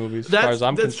about these movies, as far as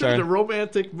I'm that's concerned. true. The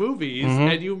romantic movies,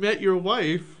 and you met your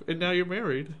wife, and now you're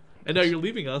married, and now you're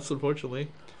leaving us. Unfortunately,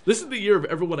 this is the year of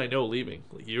everyone I know leaving.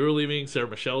 Like you're leaving. Sarah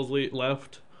Michelle's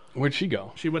left. Where'd she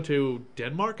go? She went to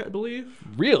Denmark, I believe.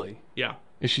 Really? Yeah.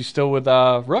 Is she still with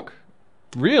Rook?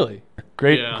 Really?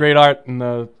 Great art in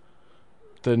the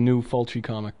new Fulci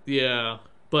comic. Yeah,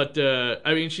 but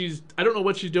I mean, I don't know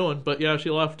what she's doing, but yeah, she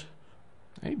left.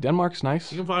 Hey, Denmark's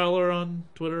nice. You can follow her on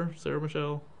Twitter, Sarah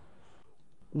Michelle.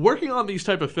 Working on these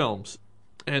type of films,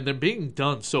 and them being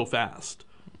done so fast,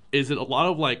 is it a lot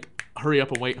of like hurry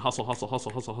up and wait, hustle? Do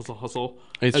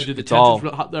the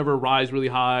tensions ever rise really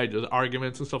high? Do the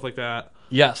arguments and stuff like that?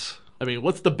 Yes. I mean,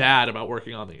 what's the bad about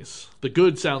working on these? The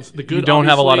good. You don't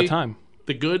have a lot of time.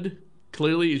 The good,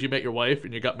 clearly, is you met your wife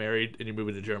and you got married and you're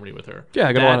moving to Germany with her.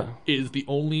 Yeah, that is the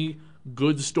only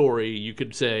good story you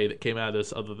could say that came out of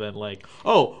this, other than like,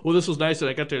 oh, well, this was nice and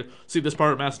I got to see this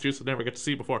part of Massachusetts I never got to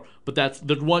see before. But that's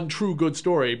the one true good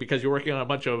story, because you're working on a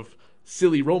bunch of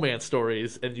silly romance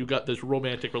stories and you got this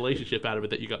romantic relationship out of it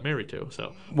that you got married to.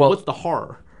 So what's the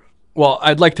horror? Well,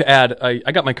 I'd like to add,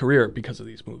 I got my career because of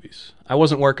these movies. I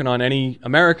wasn't working on any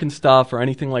American stuff or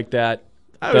anything like that.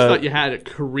 I always thought you had a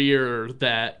career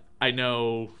that I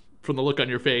know from the look on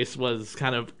your face was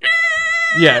kind of...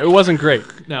 Yeah, it wasn't great.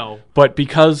 No. But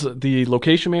because the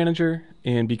location manager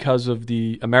and because of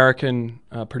the American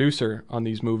producer on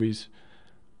these movies,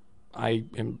 I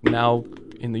am now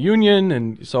in the union,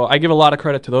 and so I give a lot of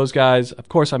credit to those guys. Of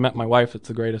course, I met my wife. It's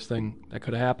the greatest thing that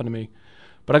could have happened to me.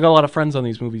 But I got a lot of friends on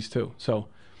these movies too. So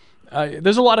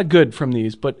there's a lot of good from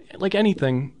these, but like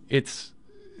anything, it's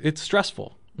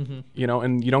stressful. You know,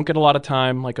 and you don't get a lot of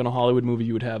time. Like on a Hollywood movie,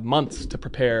 you would have months to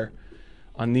prepare.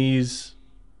 On these,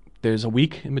 there's a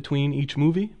week in between each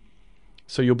movie.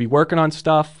 So you'll be working on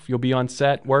stuff, you'll be on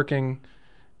set working,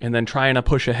 and then trying to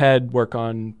push ahead, work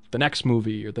on the next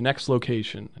movie or the next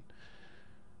location.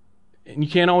 And you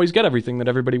can't always get everything that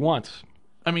everybody wants.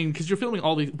 I mean, because you're filming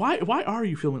all these... Why are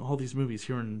you filming all these movies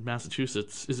here in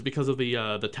Massachusetts? Is it because of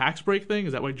the tax break thing?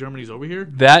 Is that why Germany's over here?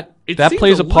 That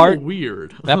plays a part.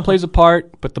 Weird. That plays a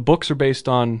part, but the books are based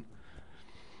on...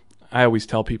 I always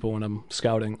tell people when I'm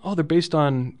scouting, they're based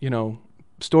on,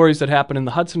 stories that happen in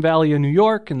the Hudson Valley of New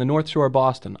York and the North Shore of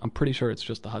Boston. I'm pretty sure it's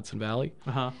just the Hudson Valley.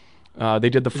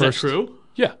 They did the first... Is that true?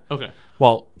 Yeah. Okay.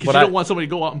 Well, because you don't want somebody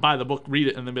to go out and buy the book, read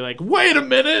it, and then be like, wait a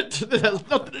minute! That has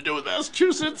nothing to do with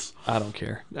Massachusetts! I don't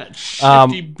care. That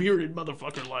shifty, bearded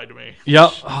motherfucker lied to me.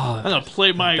 Yep. I'm going to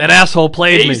play my... That asshole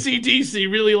played me.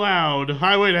 AC/DC really loud.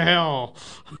 Highway to Hell.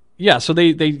 Yeah, so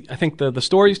I think the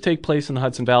stories take place in the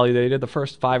Hudson Valley. They did the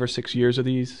first 5 or 6 years of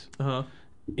these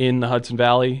in the Hudson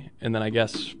Valley, and then I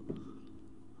guess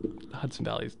Hudson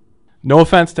Valley. No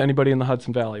offense to anybody in the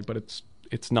Hudson Valley, but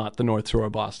it's not the North Shore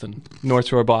of Boston. North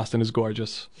Shore of Boston is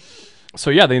gorgeous. So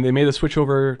yeah, they made the switch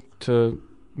over to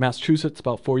Massachusetts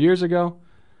about 4 years ago.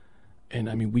 And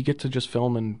I mean, we get to just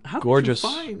film in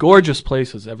gorgeous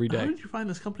places every day. How did you find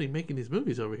this company making these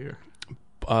movies over here?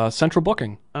 Central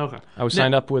Booking. Okay. I was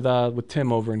signed up with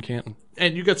Tim over in Canton.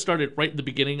 And you got started right at the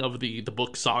beginning of the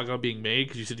book saga being made,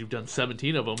 because you said you've done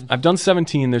 17 of them. I've done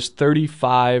 17. There's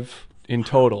 35 in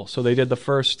total. So they did the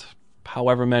first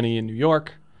however many in New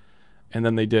York, and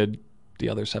then they did the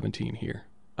other 17 here.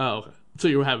 Oh, okay. So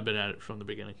you haven't been at it from the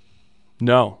beginning?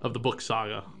 No. Of the book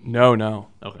saga? No.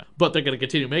 Okay. But they're going to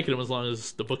continue making them as long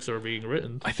as the books are being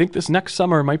written. I think this next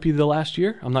summer might be the last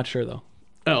year. I'm not sure, though.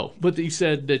 Oh, but you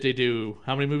said that they do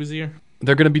how many movies a year?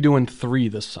 They're going to be doing 3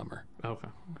 this summer. Okay.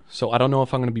 So I don't know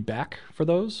if I'm going to be back for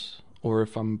those, or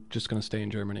if I'm just going to stay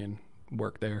in Germany and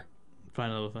work there.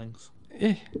 Find other things.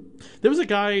 There was a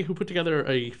guy who put together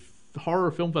a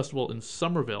horror film festival in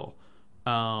Somerville.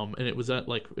 And it was at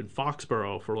in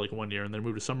Foxborough for 1 year, and then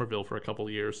moved to Somerville for a couple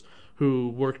of years. Who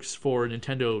works for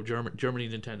Nintendo, Germany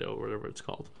Nintendo, or whatever it's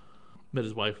called. Met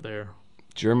his wife there.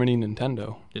 Germany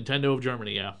Nintendo. Nintendo of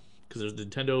Germany, yeah. Because there's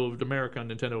Nintendo of America and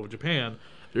Nintendo of Japan.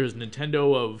 There's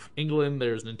Nintendo of England.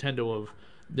 There's Nintendo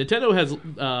has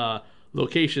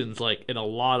locations in a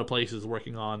lot of places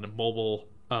working on mobile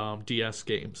DS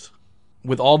games.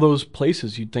 With all those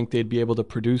places, you'd think they'd be able to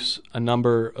produce a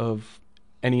number of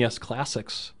NES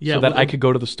classics so that I could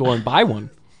go to the store and buy one.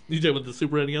 You did with the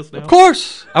Super NES now? Of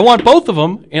course! I want both of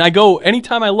them, and I go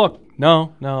anytime I look.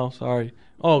 No, sorry.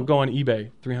 Oh, go on eBay,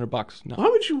 $300. No. Why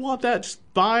would you want that?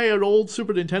 Just buy an old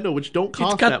Super Nintendo, which don't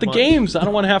cost that much. It's got the games. I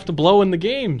don't want to have to blow in the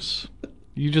games.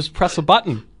 You just press a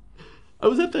button. I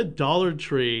was at the Dollar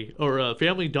Tree, or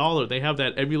Family Dollar. They have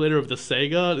that emulator of the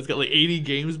Sega. It's got 80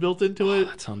 games built into it.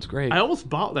 That sounds great. I almost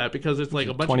bought that because it's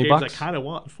a bunch of games I kind of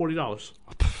want. $40.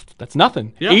 That's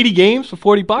nothing. Yeah. 80 games for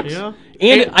 $40? Yeah.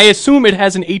 And I assume it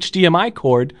has an HDMI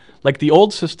cord, like the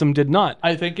old system did not.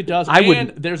 I think it does.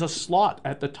 There's a slot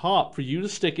at the top for you to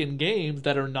stick in games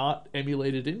that are not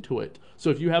emulated into it. So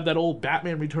if you have that old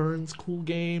Batman Returns cool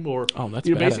game, or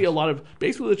basically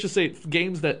let's just say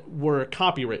games that were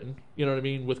copywritten, you know what I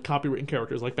mean, with copywritten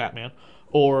characters like Batman,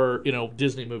 or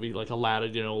Disney movie like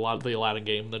Aladdin, a lot of the Aladdin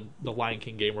game, the Lion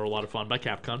King game were a lot of fun by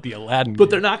Capcom. The Aladdin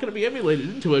But they're not going to be emulated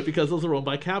into it because those are owned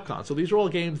by Capcom. So these are all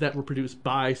games that were produced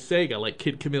by Sega, like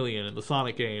Kid Chameleon and the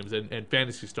Sonic games and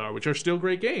Phantasy Star, which are still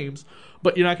great games,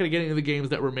 but you're not going to get any of the games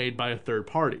that were made by a third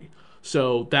party.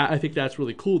 So I think that's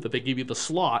really cool that they give you the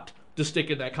slot to stick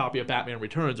in that copy of Batman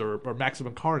Returns or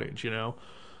Maximum Carnage, And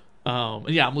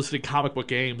yeah, I'm listing comic book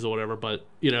games or whatever, but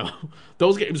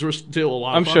those games were still a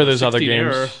lot of fun. I'm sure there's other games.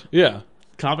 Era. Yeah.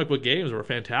 Comic book games were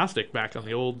fantastic back on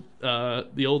the old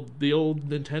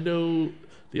Nintendo,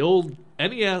 the old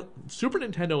NES, Super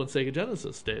Nintendo and Sega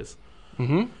Genesis days.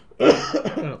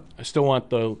 Mm-hmm. I still want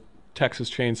the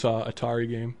Texas Chainsaw Atari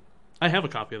game. I have a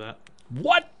copy of that.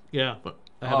 What? Yeah, but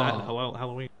I have that at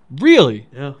Halloween. Really?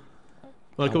 Yeah.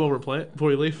 Want to come over and play it before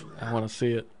you leave? I want to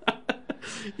see it.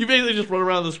 You basically just run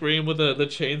around the screen with the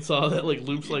chainsaw that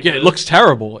loops like yeah, this. It looks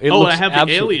terrible. I have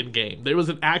the Alien game. There was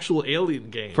an actual Alien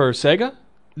game. For Sega?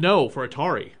 No, for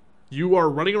Atari. You are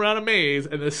running around a maze,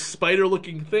 and this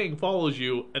spider-looking thing follows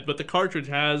you, but the cartridge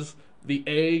has the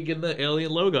egg and the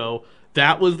Alien logo.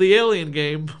 That was the Alien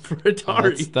game for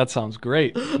Atari. Oh, that sounds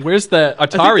great. Where's the Atari I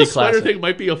think the classic? spider thing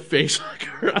might be a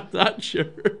facehugger. I'm not sure.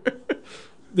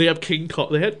 They have King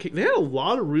Kong. They had a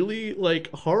lot of really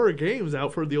horror games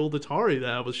out for the old Atari that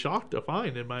I was shocked to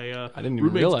find in my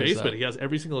roommate's basement. That. He has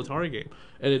every single Atari game,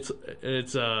 and it's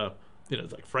it's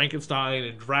like Frankenstein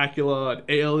and Dracula and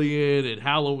Alien and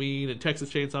Halloween and Texas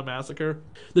Chainsaw Massacre.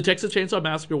 The Texas Chainsaw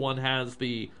Massacre one has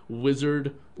the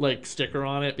wizard sticker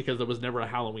on it because there was never a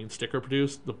Halloween sticker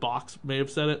produced. The box may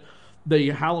have said it.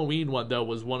 The Halloween one though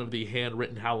was one of the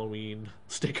handwritten Halloween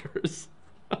stickers.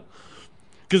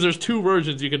 Because there's 2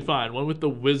 versions you can find. One with the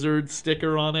wizard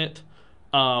sticker on it,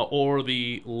 or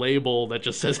the label that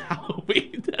just says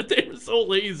Halloween. That they were so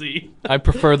lazy. I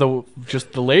prefer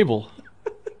just the label.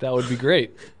 That would be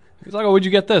great. He's like, oh, where'd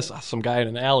you get this? Oh, some guy in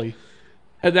an alley.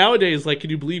 And nowadays, can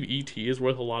you believe E.T. is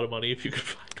worth a lot of money if you could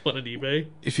find one on eBay?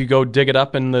 If you go dig it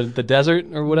up in the desert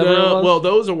or whatever it was? Well,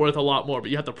 those are worth a lot more, but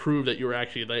you have to prove that you were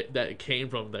actually that it came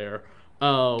from there.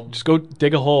 Just go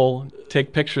dig a hole,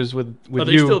 take pictures with you. Are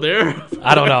they still there?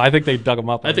 I don't know. I think they dug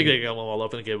them up. I think they got them all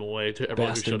up and gave them away to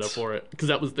everyone Bastards. who showed up for it. Because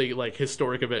that was the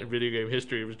historic event in video game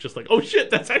history. It was just oh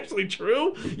shit, that's actually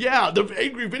true? Yeah, the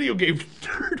angry video game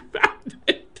nerd found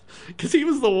it. Because he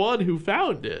was the one who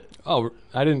found it. Oh,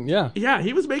 I didn't, yeah. Yeah,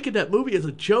 he was making that movie as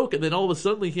a joke, and then all of a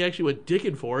sudden he actually went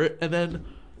digging for it, and then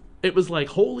it was like,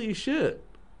 holy shit.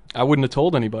 I wouldn't have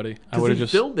told anybody. I would have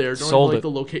just filmed there during sold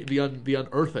like it. the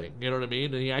unearthing. You know what I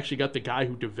mean? And he actually got the guy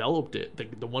who developed it,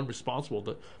 the one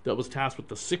responsible that was tasked with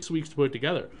the 6 weeks to put it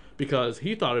together, because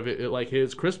he thought of it like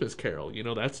his Christmas Carol. You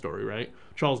know that story, right?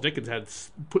 Charles Dickens had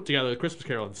put together the Christmas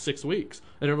Carol in 6 weeks,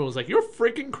 and everyone was like, "You're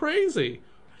freaking crazy."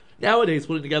 Nowadays,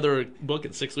 putting together a book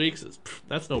in 6 weeks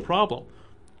that's no problem.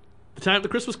 The time the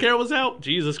Christmas Carol was out,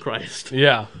 Jesus Christ.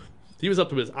 Yeah. He was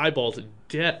up to his eyeballs in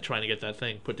debt trying to get that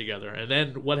thing put together. And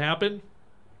then what happened?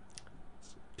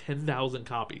 10,000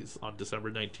 copies on December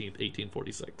 19th,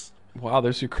 1846. Wow,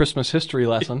 there's your Christmas history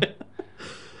lesson.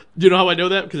 Do you know how I know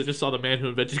that? Because I just saw The Man Who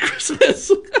Invented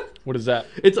Christmas. What is that?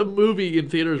 It's a movie in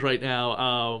theaters right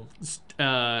now.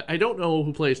 I don't know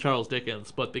who plays Charles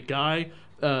Dickens, but the guy...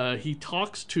 he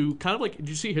talks to kind of like, did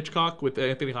you see Hitchcock with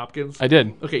Anthony Hopkins? I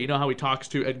did. Okay, you know how he talks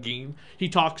to Ed Gein? He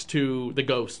talks to the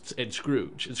ghosts and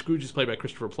Scrooge is played by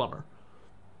Christopher Plummer.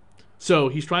 So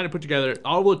he's trying to put together,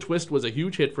 Oliver Twist was a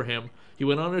huge hit for him. He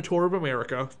went on a tour of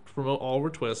America to promote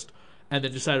Oliver Twist, and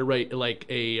then decided to write like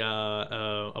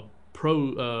a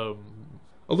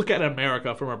look at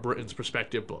America from a Britain's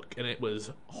perspective book, and it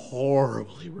was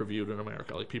horribly reviewed in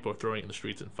America. Like, people are throwing it in the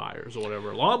streets in fires or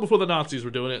whatever, long before the Nazis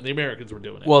were doing it and the Americans were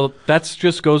doing it. Well, that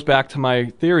just goes back to my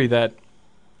theory that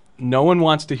no one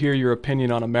wants to hear your opinion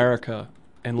on America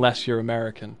unless you're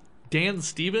American. Dan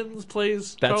Stevens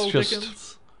plays That's Charles just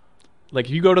Dickens. like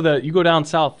you go down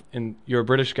south and you're a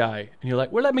British guy and you're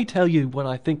like, well, let me tell you what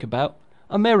I think about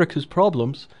America's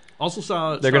problems.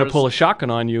 Also they're going to pull a shotgun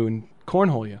on you and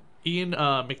cornhole you. Ian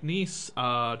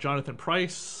McNeice, Jonathan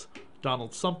Pryce,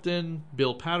 Donald Sumpton,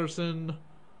 Bill Patterson,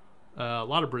 a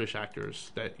lot of British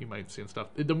actors that you might see and stuff.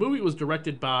 The movie was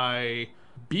directed by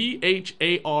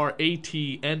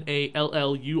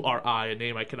Bharatnalluri, a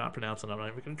name I cannot pronounce and I'm not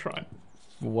even going to try.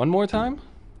 One more time?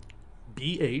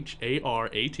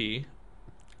 Bharat,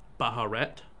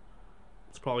 Bharat.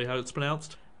 That's probably how it's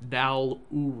pronounced.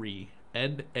 Nalluri,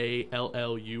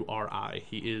 Nalluri.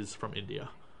 He is from India.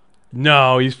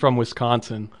 No, he's from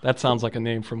Wisconsin. That sounds like a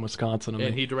name from Wisconsin to me.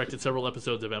 And he directed several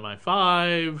episodes of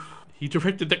MI5. He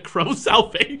directed The Crow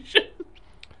Salvation.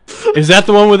 Is that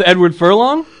the one with Edward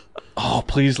Furlong? Oh,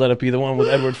 please let it be the one with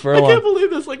Edward Furlong. I can't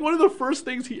believe this. Like, one of the first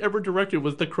things he ever directed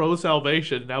was The Crow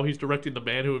Salvation. Now he's directing The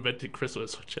Man Who Invented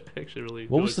Christmas, which I actually really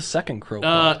enjoyed. What was the second Crow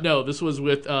called? No, this was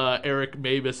with Eric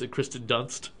Mavis and Kristen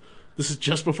Dunst. This is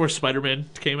just before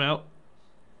Spider-Man came out.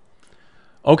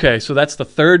 Okay, so that's the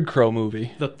third Crow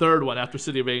movie. The third one after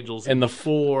City of Angels, and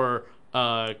before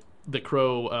The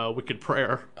Crow Wicked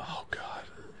Prayer. Oh God!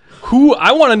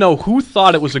 I want to know who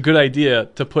thought it was a good idea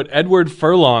to put Edward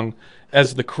Furlong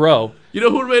as the Crow. You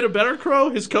know who made a better Crow?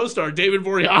 His co-star David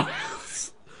Boreanaz.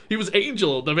 He was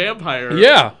Angel, the vampire.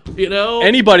 Yeah. You know,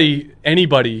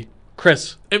 anybody.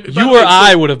 Chris, you or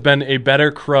I would have been a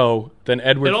better Crow than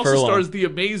Edward Furlong. It also stars the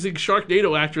amazing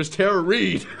Sharknado actress Tara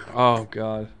Reid. Oh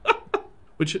God.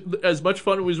 Which, as much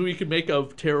fun as we can make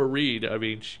of Tara Reid, I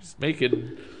mean, she's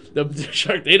making the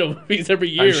Sharknado movies every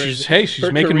year. She's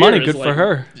making money. Good for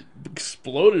her.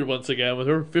 Exploded once again with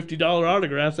her $50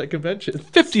 autographs at conventions.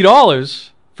 $50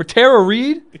 for Tara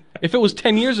Reid? If it was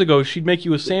 10 years ago, she'd make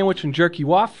you a sandwich and jerk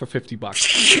you off for $50.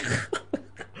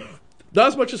 Not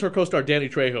as much as her co-star Danny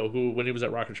Trejo, who, when he was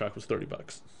at Rocket Shock, was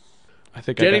 $30. I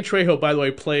think Danny Trejo, by the way,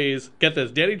 plays. Get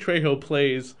this. Danny Trejo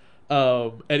plays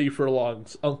Eddie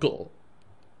Furlong's uncle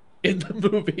in the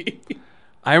movie.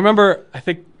 I remember, I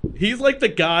think... He's like the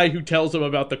guy who tells him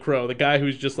about the Crow. The guy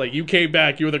who's just like, you came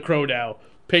back, you're the Crow now.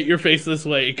 Paint your face this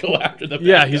way, go after the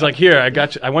Yeah, he's like, here, I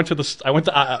got you. I went to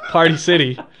Party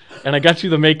City, and I got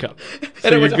you the makeup. So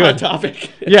and it was you're good. Hot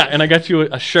Topic. Yeah, and I got you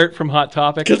a shirt from Hot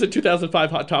Topic. Because in 2005,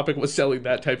 Hot Topic was selling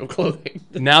that type of clothing.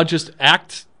 Now just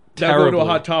act terribly. Now going to a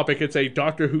Hot Topic, it's a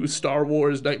Doctor Who, Star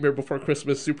Wars, Nightmare Before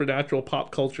Christmas, supernatural pop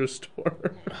culture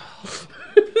store.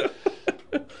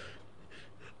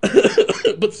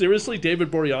 But seriously,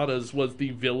 David Boreanaz was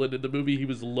the villain in the movie. He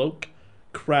was Luke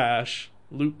Crash,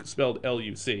 Luke spelled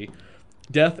L-U-C,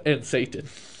 Death and Satan.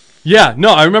 Yeah, no,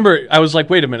 I remember, I was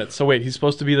like, wait a minute, so wait, he's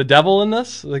supposed to be the devil in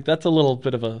this? Like, that's a little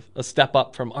bit of a step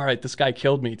up from, all right, this guy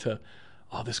killed me, to,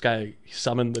 oh, this guy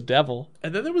summoned the devil.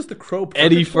 And then there was The Crow Purgatory.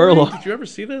 Eddie Furlong. Did you ever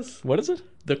see this? What is it?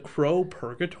 The Crow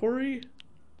Purgatory?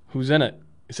 Who's in it?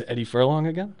 Is it Eddie Furlong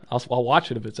again? I'll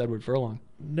watch it if it's Edward Furlong.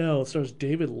 No, it stars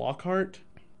David Lockhart.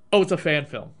 Oh, it's a fan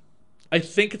film. I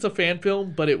think it's a fan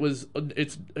film, but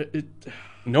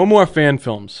No more fan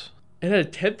films. It had a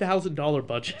 $10,000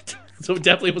 budget, so it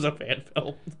definitely was a fan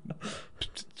film.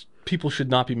 People should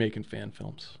not be making fan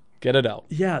films. Get it out.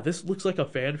 Yeah, this looks like a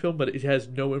fan film, but it has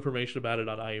no information about it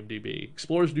on IMDb.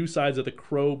 Explores new sides of the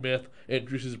Crow myth and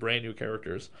introduces brand new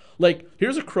characters. Like,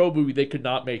 here's a Crow movie they could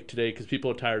not make today because people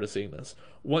are tired of seeing this.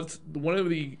 Once one of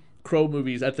the Crow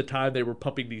movies at the time they were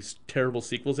pumping these terrible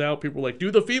sequels out, people were like, do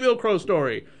the female Crow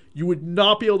story. You would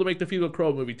not be able to make the female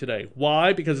Crow movie today.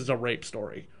 Why? Because it's a rape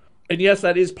story. And yes,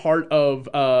 that is part of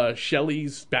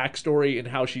Shelley's backstory and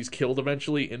how she's killed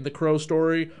eventually in the Crow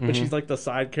story, but she's like the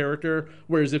side character.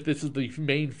 Whereas if this is the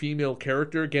main female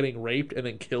character getting raped and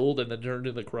then killed and then turned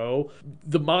into the Crow,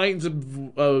 the minds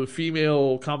of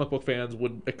female comic book fans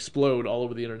would explode all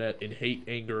over the internet in hate,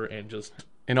 anger, and just...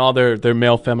 And all their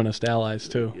male feminist allies,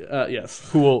 too. Yes.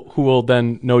 Who will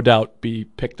then, no doubt, be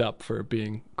picked up for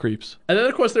being creeps. And then,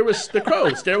 of course, there was The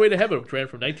Crow, Stairway to Heaven, which ran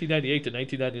from 1998 to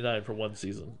 1999 for one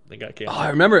season. They got canceled. Oh, I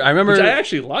remember. Which I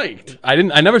actually liked. I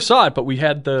never saw it, but we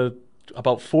had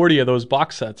about 40 of those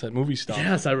box sets at Movie Stop.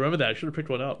 Yes, I remember that. I should have picked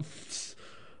one up.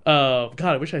 God,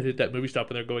 I wish I did that Movie Stop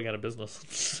when they're going out of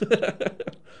business.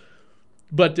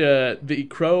 But the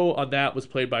Crow on that was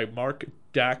played by Mark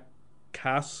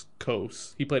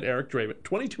Dacascos. He played Eric Draven.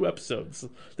 22 episodes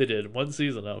they did, one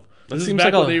season of. This is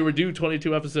back when they would do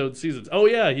 22 episode seasons. Oh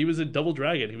yeah, he was in Double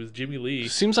Dragon. He was Jimmy Lee.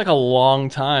 Seems like a long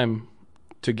time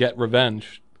to get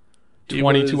revenge.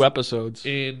 22 episodes.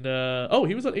 He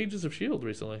was on Agents of S.H.I.E.L.D.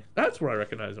 recently. That's where I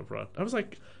recognize him from. I was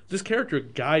like, this character,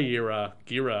 Gira,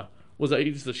 was on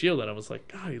Agents of S.H.I.E.L.D. and I was like,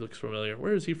 God, he looks familiar.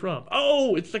 Where is he from?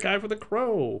 Oh, it's the guy from The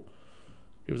Crow.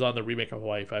 He was on the remake of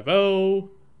Hawaii Five-0.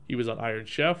 He was on Iron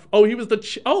Chef. Oh, he was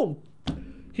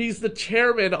he's the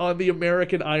chairman on the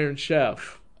American Iron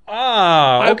Chef.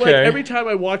 Ah, okay. Like, every time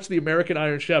I watch the American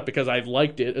Iron Chef, because I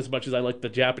liked it as much as I liked the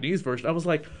Japanese version, I was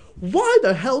like, why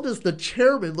the hell does the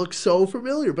chairman look so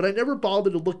familiar? But I never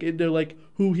bothered to look into like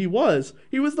who he was.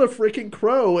 He was the freaking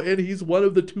Crow, and he's one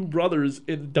of the two brothers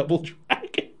in Double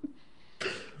Dragon.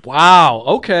 Wow.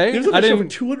 Okay. He was on the show for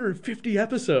 250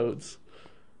 episodes.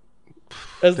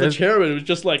 As the chairman, it was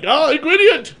just like,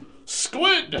 ingredient,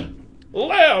 squid,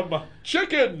 lamb,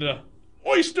 chicken,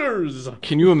 oysters.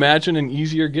 Can you imagine an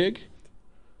easier gig?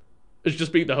 It's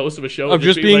just being the host of a show. Of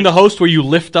just being the host where you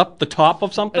lift up the top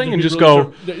of something and just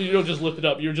go... You don't just lift it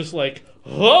up. You're just like,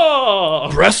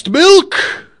 breast milk!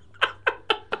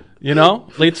 You know?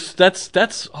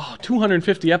 That's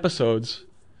 250 episodes.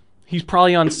 He's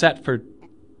probably on set for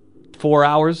 4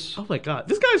 hours. Oh my God.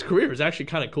 This guy's career is actually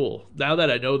kind of cool. Now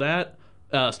that I know that.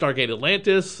 Stargate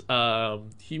Atlantis.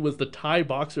 He was the Thai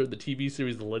boxer in the TV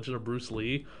series The Legend of Bruce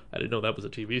Lee. I didn't know that was a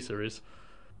TV series.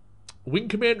 Wing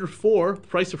Commander 4, The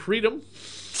Price of Freedom.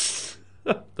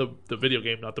 the video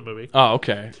game, not the movie. Oh,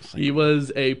 okay. He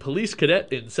was a police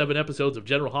cadet in 7 episodes of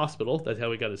General Hospital. That's how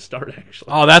he got his start,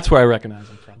 actually. Oh, that's where I recognize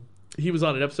him from. He was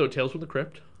on an episode of Tales from the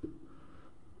Crypt.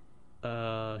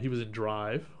 He was in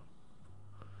Drive.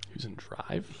 He was in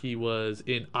Drive? He was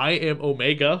in I Am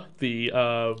Omega, the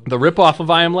ripoff of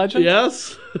I Am Legend?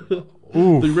 Yes.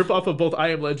 Ooh. The ripoff of both I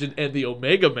Am Legend and the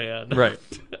Omega Man. Right.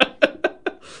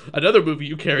 Another movie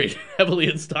you carried heavily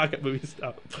in stock at Movie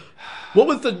Stop. What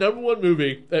was the number one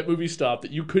movie at Movie Stop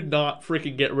that you could not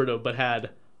freaking get rid of but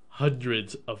had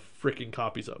hundreds of freaking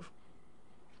copies of?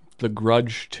 The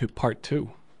Grudge Part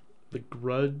 2. The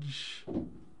Grudge...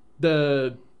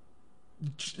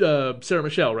 Sarah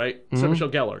Michelle, right? Mm-hmm. Sarah Michelle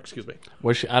Gellar, excuse me.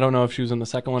 Was she? I don't know if she was in the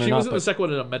second one or not. She was in the second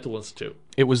one in a mental institute.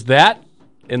 It was that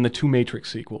and the 2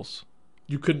 Matrix sequels.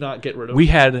 You could not get rid of. We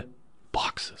had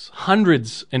boxes,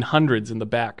 hundreds and hundreds in the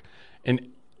back. And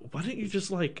why didn't you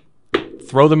just like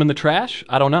throw them in the trash?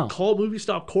 I don't know. Call Movie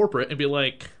Stop corporate and be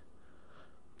like,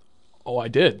 "Oh, I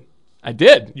did. You and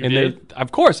did? They,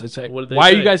 of course, I'd say, why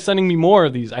are you guys sending me more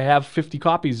of these? I have 50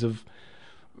 copies of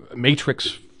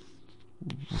Matrix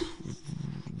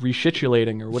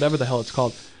Reshitulating or whatever the hell it's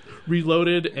called.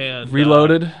 Reloaded and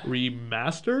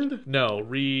remastered? No,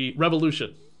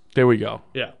 Revolution. There we go.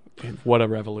 Yeah. What a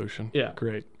revolution. Yeah.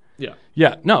 Great. Yeah.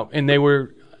 Yeah, no, and they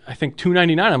were, I think,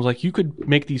 $2.99. I was like, you could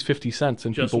make these 50 cents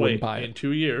and people wouldn't buy it. In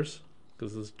 2 years,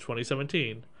 because this is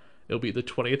 2017, it'll be the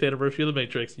 20th anniversary of The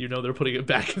Matrix. You know they're putting it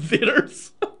back in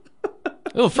theaters. Well,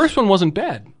 the first one wasn't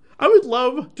bad. I would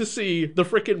love to see the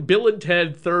freaking Bill and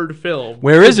Ted third film.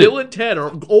 Where is it? Bill and Ted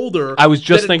are older. I was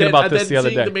just thinking about this the other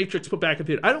day. The Matrix put back in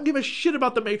theater. I don't give a shit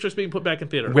about the Matrix being put back in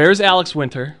theater. Where's Alex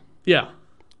Winter? Yeah.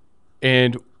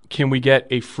 And can we get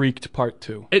a Freaked Part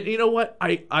 2? And you know what?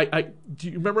 I do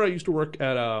you remember I used to work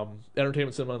at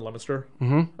Entertainment Cinema in Leominster?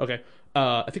 Mm-hmm. Okay.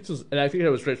 I think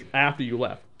it was right after you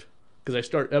left because I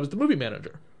was the movie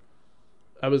manager.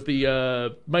 I was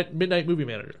the midnight movie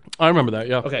manager. I remember that,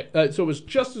 yeah. Okay, so it was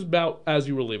just about as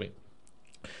you were leaving.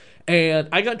 And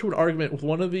I got into an argument with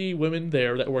one of the women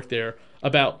there that worked there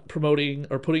about promoting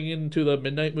or putting into the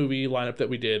midnight movie lineup that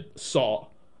we did Saw.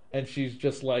 And she's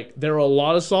just like, there are a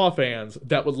lot of Saw fans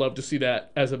that would love to see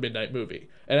that as a midnight movie.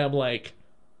 And I'm like,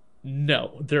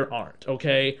 no, there aren't,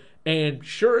 okay? And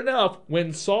sure enough,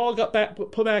 when Saw got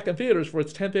put back in theaters for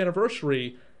its 10th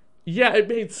anniversary, yeah, it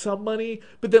made some money,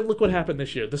 but then look what happened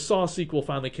this year. The Saw sequel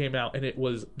finally came out, and it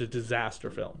was the disaster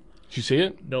film. Did you see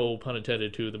it? No pun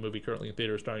intended to the movie currently in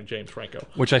theaters starring James Franco.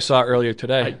 Which I saw earlier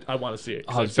today. I want to see it.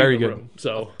 Oh, it's very good. Room,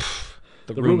 so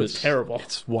the room is terrible.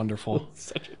 It's wonderful.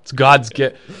 It's God's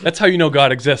gift. That's how you know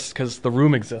God exists, because the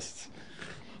room exists.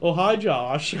 Oh, hi,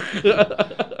 Josh.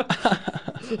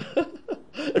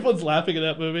 Everyone's laughing at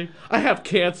that movie. I have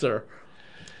cancer.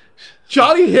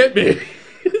 Johnny hit me.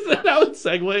 Is that how it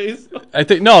segues? I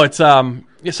think no, it's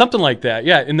something like that.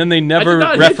 Yeah, and then they never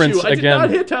reference again. I did not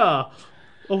hit her.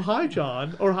 Oh, hi,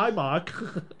 John. Or hi, Mark.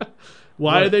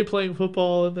 Why are they playing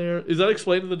football in there? Is that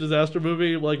explained in the disaster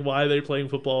movie? Like, why are they playing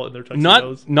football in their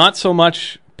tuxedos? Not so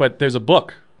much, but there's a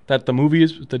book that the movie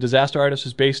is, the Disaster Artist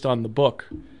is based on the book.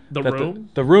 The Room?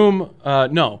 The Room,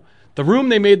 no. The Room,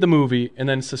 they made the movie, and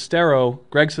then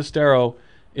Greg Sestero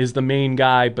is the main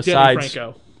guy besides... Danny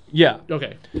Franco. Yeah.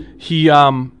 Okay. He,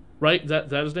 Right? Is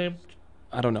that his name?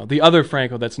 I don't know. The other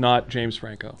Franco that's not James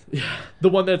Franco. Yeah. The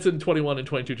one that's in 21 and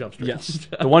 22 Jump Street. Yes.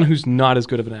 The one who's not as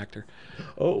good of an actor.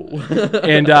 Oh.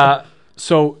 And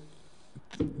so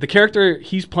the character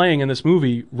he's playing in this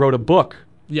movie wrote a book.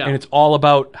 Yeah. And it's all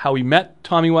about how he met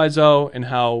Tommy Wiseau and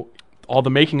how all the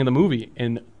making of the movie.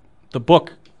 And the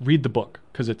book, read the book,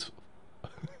 because it's...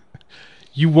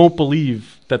 you won't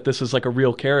believe that this is like a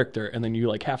real character, and then you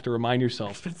like have to remind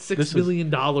yourself. Spent $6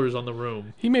 million on The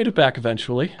Room. He made it back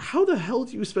eventually. How the hell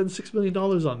do you spend $6 million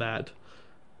on that?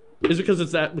 Is it because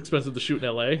it's that expensive to shoot in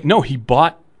L.A.? No, he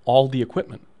bought all the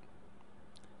equipment.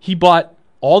 He bought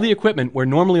all the equipment where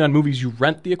normally on movies you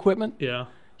rent the equipment. Yeah.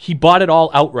 He bought it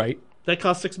all outright. That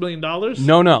cost $6 million?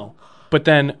 No. But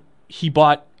then he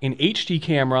bought an HD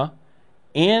camera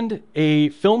and a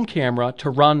film camera to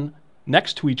run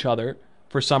next to each other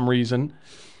for some reason.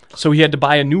 So he had to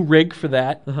buy a new rig for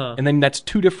that. And then that's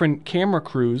 2 different camera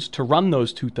crews to run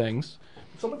those 2 things.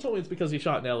 Someone told me it's because he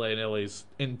shot in L.A. and L.A.'s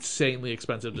insanely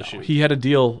expensive to shoot. He had a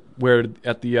deal where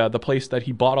at the place that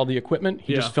he bought all the equipment,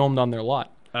 he just filmed on their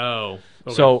lot. Oh.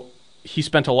 Okay. So he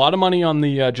spent a lot of money on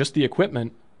the just the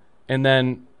equipment, and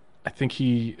then I think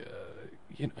he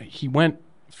went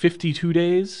 52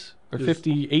 days or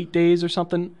 58 days or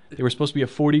something. They were supposed to be a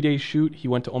 40-day shoot. He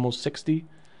went to almost 60.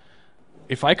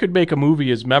 If I could make a movie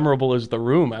as memorable as The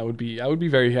Room, I would be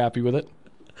very happy with it.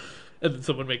 And then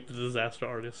someone make The Disaster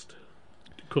Artist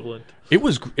equivalent. It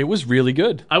was really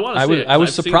good. I want to see it. I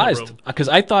was surprised because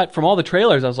I thought from all the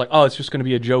trailers I was like, oh, it's just going to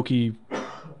be a jokey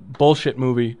bullshit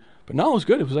movie. But no, it was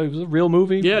good. It was a real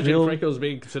movie. Yeah, James Franco is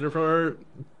being considered for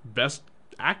best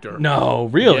actor. No,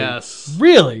 really? Yes.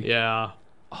 Really? Yeah.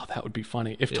 Oh, that would be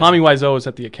funny. If Tommy Wiseau was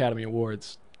at the Academy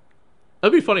Awards.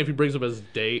 That'd be funny if he brings him as a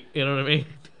date. You know what I mean?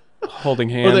 Holding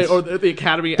hands. Or the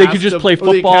Academy. They could just play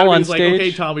football on stage. Like,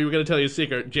 okay, Tommy, we're going to tell you a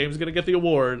secret. James is going to get the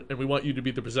award, and we want you to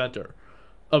be the presenter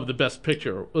of the Best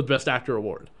Picture, the Best Actor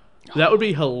award. That would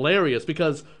be hilarious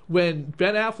because when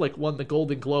Ben Affleck won the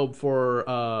Golden Globe for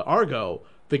Argo,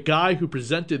 the guy who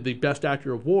presented the Best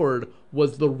Actor award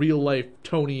was the real-life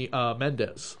Tony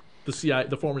Mendez,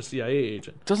 the former CIA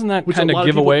agent. Doesn't that kind of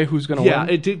give away who's going to win? Yeah,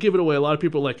 it did give it away. A lot of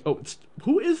people are like, oh,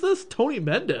 who is this? Tony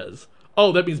Mendez.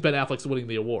 Oh, that means Ben Affleck's winning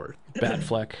the award.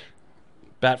 Batfleck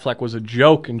was a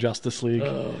joke in Justice League.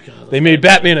 Oh, God. They made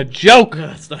Batman a joke.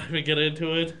 Let's not even get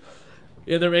into it.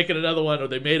 Yeah, they're making another one, or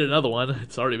they made another one.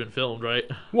 It's already been filmed, right?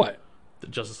 What? The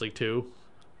Justice League 2.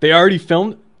 They already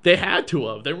filmed? They had to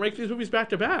have. They're making these movies back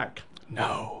to back.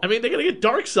 No. I mean, they're going to get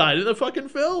Darkseid in the fucking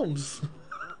films.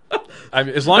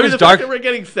 As long as the fact that we're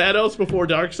getting Thanos before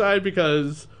Darkseid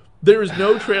because there is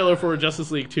no trailer for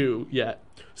Justice League 2 yet.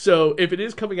 So if it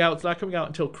is coming out, it's not coming out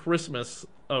until Christmas,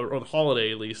 or the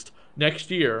holiday at least,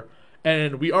 next year.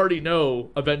 And we already know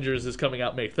Avengers is coming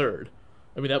out May 3rd.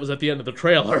 I mean, that was at the end of the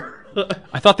trailer.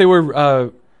 I thought they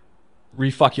were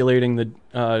refuculating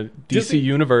the DC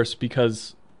universe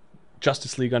because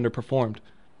Justice League underperformed.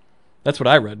 That's what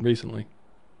I read recently.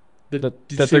 The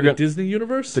Disney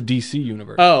universe? The DC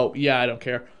universe. Oh, yeah, I don't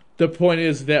care. The point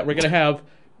is that we're going to have,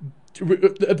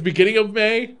 at the beginning of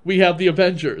May, we have the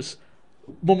Avengers.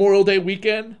 Memorial Day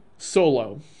weekend,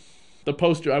 Solo. The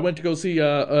poster. I went to go see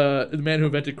The Man Who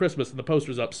Invented Christmas, and the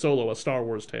poster's up, Solo, A Star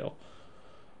Wars Tale.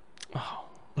 Oh.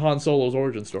 Han Solo's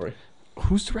origin story.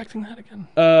 Who's directing that again?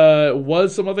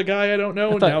 Was some other guy I don't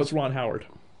know, and now it's Ron Howard.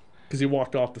 Because he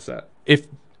walked off the set.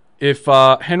 If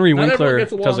Henry Winkler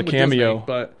does a cameo... Disney,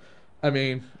 but I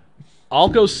mean, I'll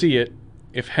go see it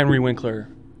if Henry Winkler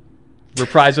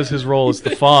reprises his role as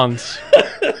the Fonz.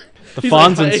 The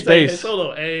Fonz in space.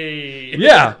 Solo, hey.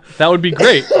 Yeah, that would be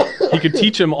great. He could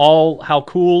teach him all how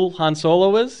cool Han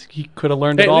Solo is. He could have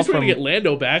learned it all At least we're from... gonna get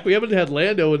Lando back. We haven't had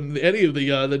Lando in any of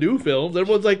the new films.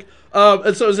 Everyone's like,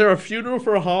 and so is there a funeral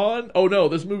for Han? Oh no,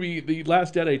 this movie, The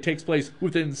Last Jedi, takes place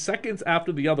within seconds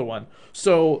after the other one.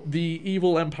 So the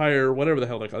evil empire, whatever the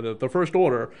hell they call it, the First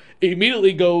Order,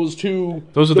 immediately goes to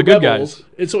Those are the good rebels. guys.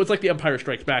 And so it's like the Empire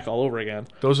Strikes Back all over again.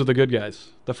 Those are the good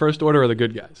guys. The First Order are the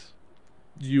good guys.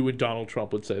 You and Donald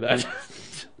Trump would say that.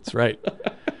 That's right.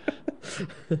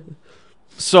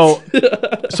 So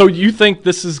you think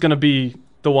this is going to be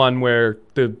the one where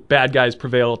the bad guys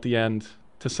prevail at the end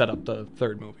to set up the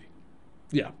third movie?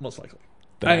 Yeah, most likely.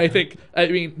 I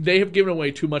mean, they have given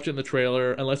away too much in the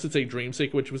trailer, unless it's a dream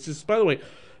sequence, which is, by the way,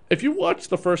 if you watch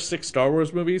the first 6 Star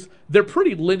Wars movies, they're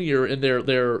pretty linear in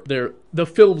the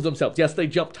films themselves. Yes, they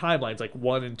jump timelines, like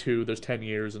 1 and 2, there's 10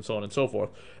 years and so on and so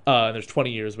forth. And there's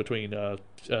 20 years between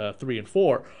 3 and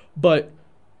 4. But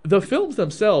the films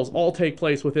themselves all take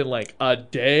place within like a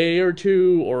day or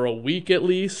 2 or a week at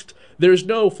least. There's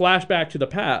no flashback to the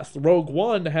past. Rogue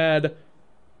One had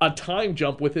a time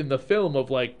jump within the film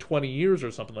of like 20 years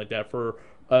or something like that for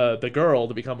the girl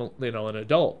to become an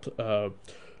adult.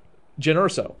 Jyn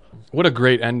Erso. What a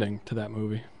great ending to that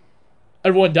movie.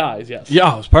 Everyone dies, yes.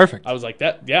 Yeah, it was perfect. I was like,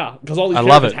 that, yeah, because all these I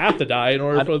love characters it. have to die in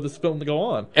order for this film to go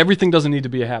on. Everything doesn't need to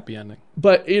be a happy ending.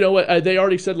 But you know what? They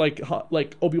already said like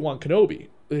Obi-Wan Kenobi,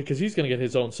 because he's going to get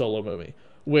his own solo movie,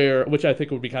 which I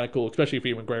think would be kind of cool, especially if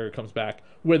Ewan McGregor comes back,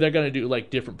 where they're going to do like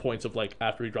different points of like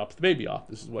after he drops the baby off,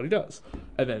 this is what he does,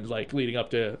 and then like leading up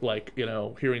to like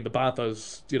hearing the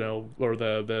Banthas, or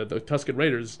the Tusken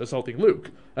Raiders assaulting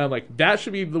Luke. And I'm like, that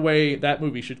should be the way that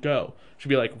movie should go. Should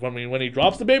be like when he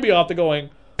drops the baby off, they're going,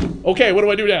 okay, what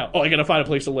do I do now? Oh, I gotta find a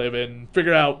place to live and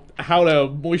figure out how to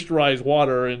moisturize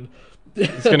water and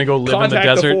He's gonna go live in the contact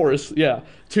desert. the forest. Yeah.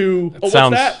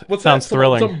 Sounds What's sounds that?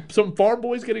 thrilling. Some farm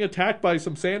boys getting attacked by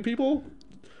some sand people.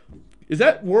 Is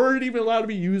that word even allowed to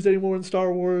be used anymore in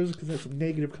Star Wars? Because that's some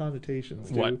negative connotations.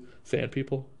 Dude. What? Sand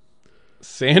people.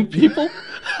 Sand people?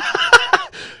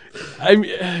 I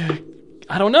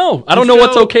don't know. I don't know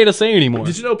what's okay to say anymore.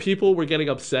 Did you know people were getting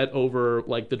upset over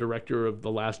like the director of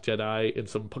The Last Jedi and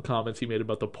some comments he made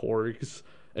about the porgs?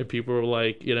 And people were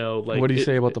like, what do you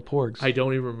say about the porgs? I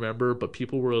don't even remember, but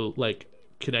people were like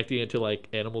connecting it to like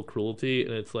animal cruelty,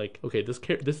 and it's like, okay,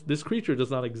 this creature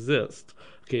does not exist.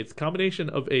 Okay, it's a combination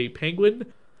of a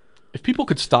penguin. If people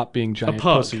could stop being giant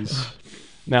pussies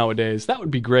nowadays, that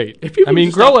would be great. If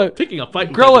people picking a fight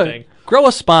with everything. Grow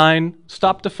a spine.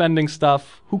 Stop defending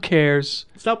stuff. Who cares?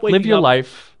 Stop waking Live your up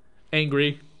life.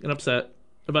 Angry and upset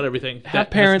about everything. Have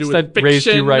parents that raised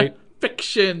you right.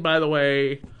 Fiction, by the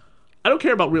way. I don't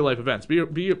care about real life events.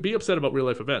 Be upset about real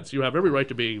life events. You have every right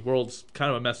to be. World's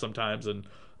kind of a mess sometimes, and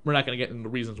we're not going to get into the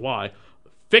reasons why.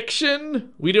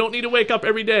 Fiction, we don't need to wake up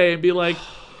every day and be like,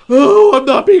 oh, I'm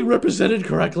not being represented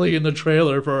correctly in the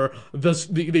trailer for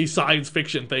the science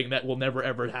fiction thing that will never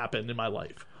ever happen in my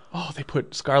life. Oh, they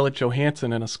put Scarlett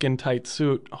Johansson in a skin-tight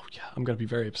suit. Oh, yeah, I'm going to be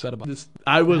very upset about this.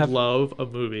 I would love a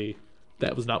movie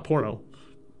that was not porno,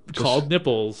 called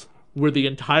Nipples, where the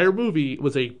entire movie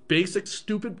was a basic,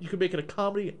 stupid, you could make it a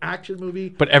comedy, action movie.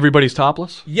 But everybody's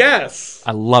topless? Yes!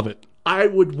 I love it. I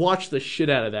would watch the shit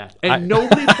out of that. And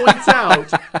nobody points out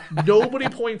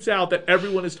that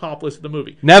everyone is topless in the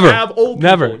movie. Never. Have old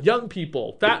people, young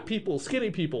people, fat people,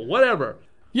 skinny people, whatever.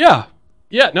 Yeah.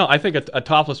 Yeah, no, I think a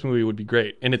topless movie would be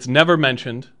great. And it's never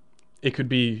mentioned. It could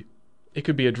be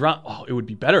a drama. Oh, it would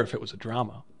be better if it was a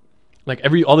drama. Like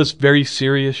all this very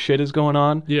serious shit is going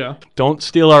on. Yeah. Don't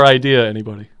steal our idea,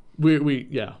 anybody. Maybe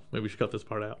we should cut this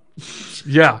part out.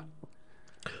 Yeah.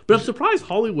 But I'm surprised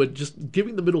Hollywood just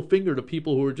giving the middle finger to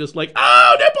people who are just like,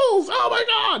 oh, nipples, oh my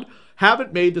God,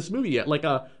 haven't made this movie yet. Like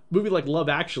a movie like Love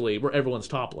Actually, where everyone's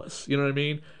topless. You know what I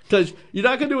mean? Because you're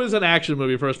not going to do it as an action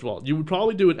movie, first of all. You would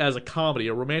probably do it as a comedy,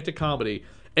 a romantic comedy.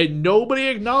 And nobody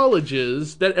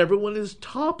acknowledges that everyone is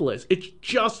topless. It's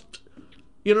just...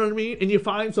 You know what I mean? And you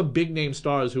find some big name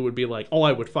stars who would be like, oh,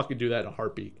 I would fucking do that in a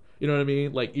heartbeat. You know what I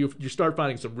mean? Like, you start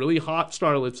finding some really hot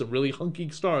starlets, some really hunky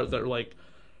stars that are like,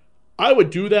 I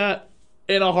would do that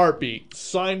in a heartbeat.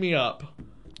 Sign me up.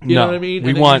 You know what I mean?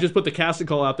 And then you just put the casting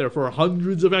call out there for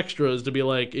hundreds of extras to be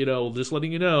like, just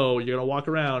letting you know, you're going to walk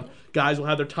around. Guys will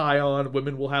have their tie on.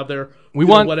 Women will have their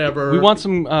whatever. We want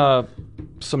some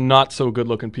not so good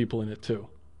looking people in it, too.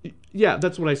 Yeah,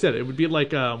 that's what I said. It would be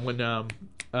like when...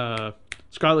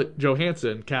 Scarlett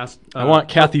Johansson cast. I want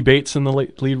Kathy Bates in the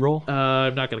lead role.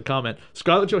 I'm not going to comment.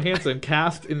 Scarlett Johansson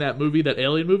cast in that movie, that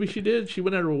Alien movie she did. She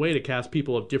went out of her way to cast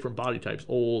people of different body types: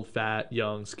 old, fat,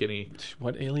 young, skinny.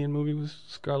 What Alien movie was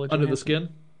Scarlett Under Johansson? the Skin.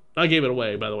 I gave it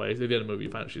away, by the way. They did a movie.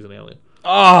 You find out she's an alien.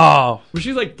 Oh, Where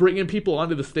she's like bringing people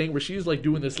onto this thing where she's like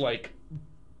doing this like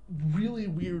really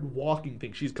weird walking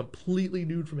thing. She's completely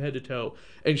nude from head to toe,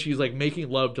 and she's like making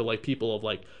love to like people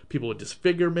with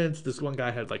disfigurements. This one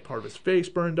guy had like part of his face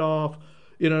burned off.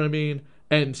 You know what I mean?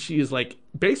 And she is like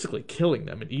basically killing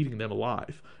them and eating them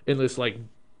alive in this like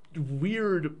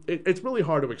weird. It's really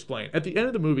hard to explain. At the end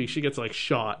of the movie, she gets like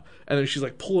shot, and then she's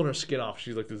like pulling her skin off.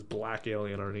 She's like this black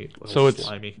alien underneath. So it's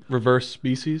slimy. Reverse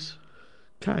species.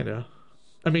 Kinda.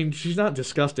 I mean, she's not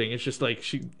disgusting. It's just like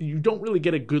you don't really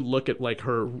get a good look at like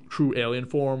her true alien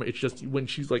form. It's just when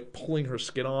she's like pulling her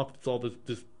skin off, it's all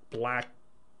this black.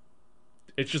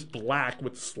 It's just black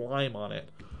with slime on it.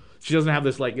 She doesn't have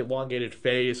this like elongated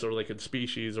face or like in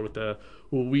Species or with the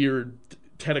weird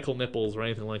tentacle nipples or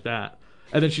anything like that.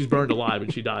 And then she's burned alive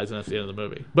and she dies, and that's the end of the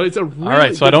movie. But it's a really all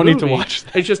right. So I don't need to watch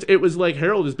that. It's just it was like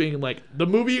Harold is being like the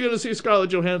movie you're gonna see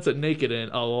Scarlett Johansson naked in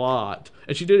a lot,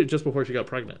 and she did it just before she got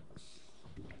pregnant.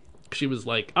 She was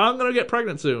like, I'm going to get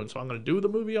pregnant soon, so I'm going to do the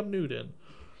movie I'm nude in.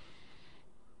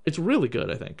 It's really good,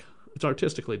 I think. It's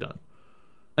artistically done.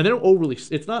 And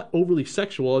it's not overly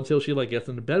sexual until she like gets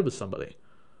into bed with somebody.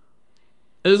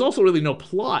 And there's also really no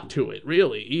plot to it,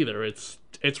 really, either. It's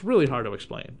really hard to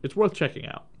explain. It's worth checking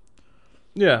out.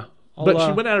 Yeah. But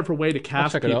she went out of her way to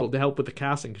cast people out. to help with the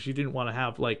casting because she didn't want to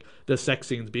have like the sex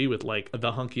scenes be with like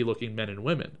the hunky looking men and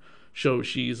women. So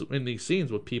she's in these scenes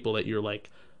with people that you're like,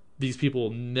 these people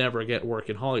will never get work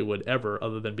in Hollywood ever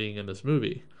other than being in this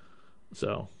movie.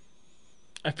 So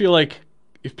I feel like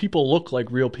if people look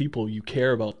like real people, you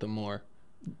care about them more.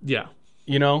 Yeah.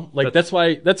 You know? Like that's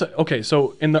okay,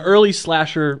 so in the early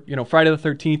slasher, Friday the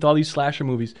 13th, all these slasher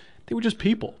movies, they were just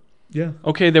people. Yeah.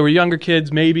 Okay, they were younger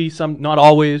kids, maybe, some, not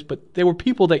always, but they were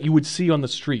people that you would see on the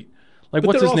street. Like,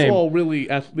 what's his name? They're also all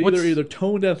really either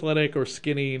toned athletic or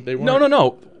skinny. They weren't...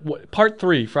 No. Part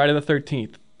 3, Friday the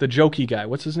 13th. The jokey guy.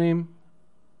 What's his name?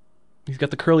 He's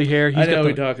got the curly hair. I know who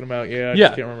you're talking about. Yeah, I just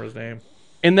can't remember his name.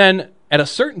 And then at a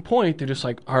certain point, they're just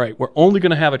like, all right, we're only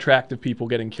going to have attractive people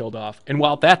getting killed off. And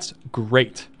while that's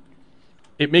great,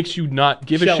 it makes you not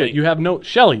give a shit. You have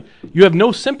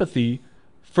no sympathy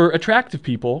for attractive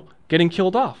people getting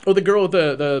killed off. Oh, the girl with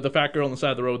the fat girl on the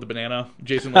side of the road with the banana.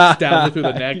 Jason like stabs her through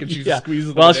the neck and she just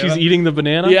squeezes the while banana. She's eating the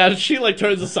banana? Yeah, she like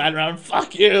turns the side around.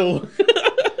 Fuck you.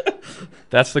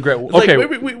 That's the great. It's okay,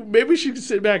 like, maybe she can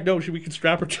sit back. No, we can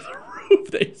strap her to the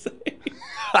roof. They say.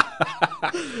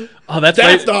 Oh, that's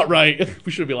right. Not right.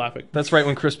 We should be laughing. That's right.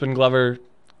 When Crispin Glover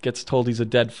gets told he's a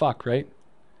dead fuck, right?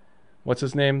 What's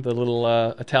his name? The little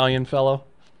Italian fellow.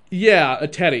 Yeah, a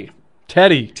Teddy.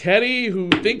 Teddy, who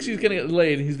thinks he's gonna get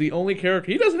laid. He's the only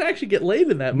character. He doesn't actually get laid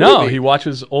in that movie. No, he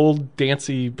watches old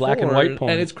dancy black and white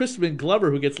porn. And it's Crispin Glover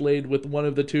who gets laid with one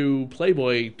of the two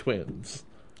Playboy twins.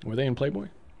 Were they in Playboy?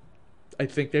 I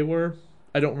think they were.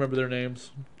 I don't remember their names.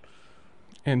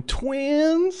 And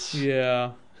twins?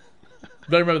 Yeah.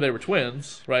 But I remember they were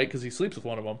twins, right? Because he sleeps with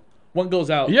one of them. One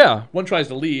goes out. Yeah. One tries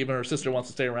to leave, and her sister wants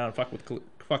to stay around and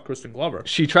fuck Kristen Glover.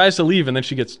 She tries to leave, and then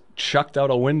she gets chucked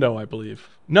out a window, I believe.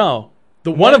 No.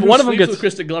 One of them gets with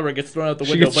Kristen Glover gets thrown out the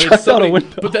window. She gets chucked out a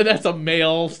window. But then that's a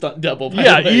male stunt double.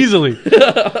 Yeah, easily.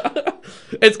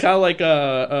 It's kind of like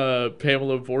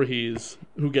Pamela Voorhees,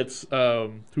 who gets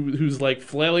who's like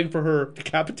flailing for her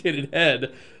decapitated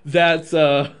head. That's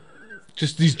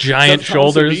just these giant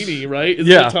shoulders. Tom Savini, right? It's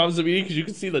yeah, like Tom Savini because you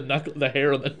can see the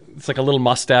hair on the. It's like a little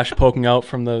mustache poking out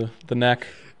from the neck.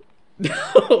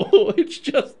 No, it's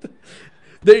just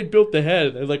they built the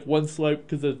head and like one swipe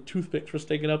because the toothpicks were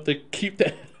sticking up to keep the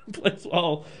head in place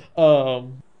while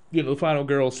the final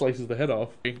girl slices the head off.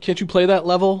 Can't you play that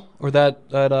level or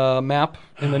that map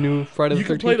in the new Friday the 13th? You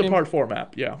can play the game? Part 4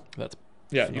 map, yeah. That's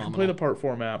phenomenal. You can play the Part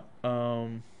 4 map. Oh,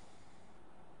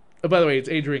 by the way, it's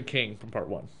Adrienne King from Part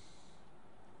 1.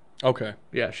 Okay.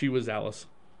 Yeah, she was Alice.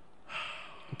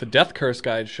 The Death Curse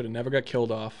guy should have never got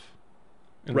killed off.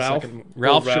 Ralph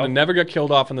should have never got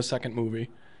killed off in the second movie.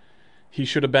 He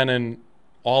should have been in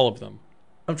all of them.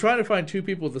 I'm trying to find two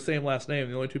people with the same last name.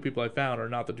 The only two people I found are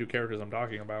not the two characters I'm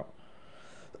talking about.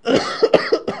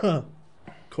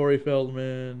 Corey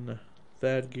Feldman,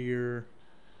 Thad Gear.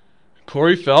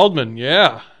 Corey Feldman,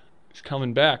 yeah. He's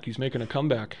coming back. He's making a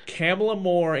comeback. Kamala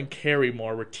Moore and Carrie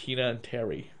Moore were Tina and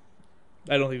Terry.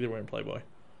 I don't think they were in Playboy.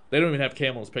 They don't even have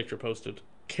Kamala's picture posted.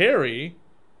 Carrie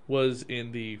was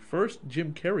in the first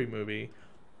Jim Carrey movie,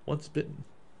 Once Bitten.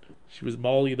 She was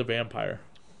Molly the vampire.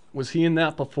 Was he in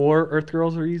that before Earth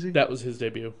Girls Are Easy? That was his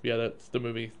debut. Yeah, that's the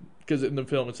movie. Because in the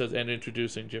film it says, and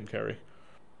introducing Jim Carrey.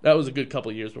 That was a good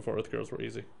couple of years before Earth Girls Were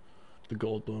Easy. The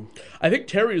Goldblum. I think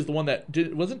Terry was the one that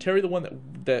did. Wasn't Terry the one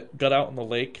that got out in the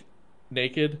lake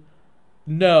naked?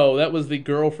 No, that was the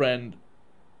girlfriend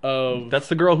of. That's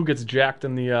the girl who gets jacked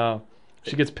in the.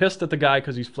 She gets pissed at the guy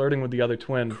because he's flirting with the other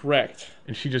twin. Correct.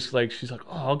 And she's like, oh,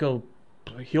 I'll go.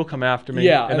 He'll come after me.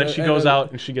 Yeah, and then she goes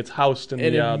out and she gets housed in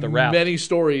the raft. Many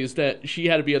stories that she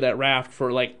had to be on that raft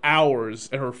for like hours,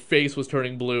 and her face was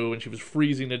turning blue, and she was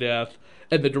freezing to death.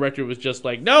 And the director was just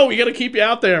like, "No, we got to keep you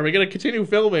out there. We got to continue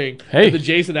filming." Hey, and the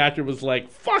Jason actor was like,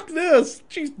 "Fuck this!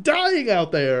 She's dying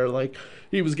out there!" Like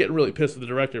he was getting really pissed at the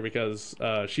director because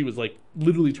she was like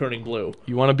literally turning blue.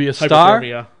 You want to be a star?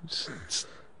 Hypothermia.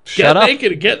 Shut up. Get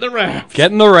naked and get in the raft.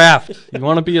 Get in the raft. You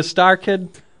want to be a star, kid?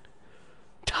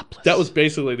 Topless. That was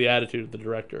basically the attitude of the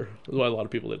director. That's why a lot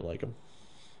of people didn't like him.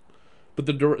 But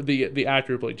the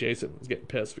actor who played Jason was getting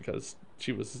pissed because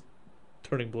she was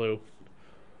turning blue.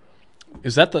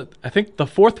 Is that I think the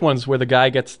fourth one's where the guy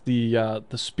gets the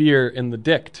spear in the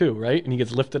dick too, right? And he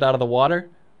gets lifted out of the water.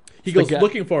 He goes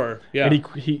looking for her. Yeah. And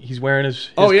he's wearing his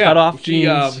cut off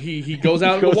jeans. He goes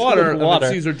out in the water and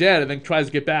then sees her dead and then tries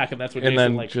to get back, and that's when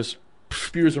Jason just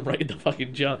spears him right in the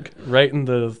fucking junk. Right in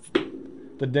the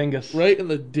dingus. Right in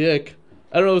the dick.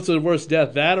 I don't know if it's the worst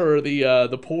death, that or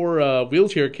the poor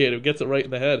wheelchair kid who gets it right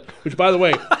in the head. Which, by the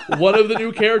way, one of the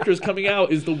new characters coming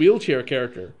out is the wheelchair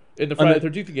character in the Friday the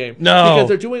 13th game. No. Because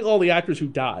they're doing all the actors who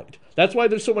died. That's why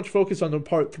there's so much focus on the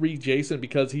Part 3 Jason,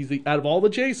 because he's out of all the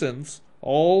Jasons,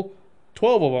 all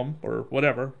 12 of them, or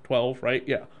whatever, 12, right?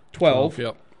 Yeah, 12.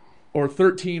 Yep. Or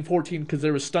 13, 14, because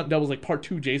there was stunt doubles. Like Part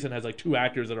 2 Jason has like 2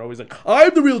 actors that are always like,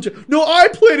 I'm the real Jason. No, I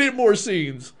played in more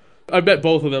scenes. I met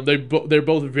both of them. They're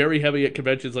both very heavy at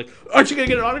conventions. Like, aren't you going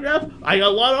to get an autograph? I got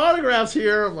a lot of autographs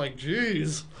here. I'm like,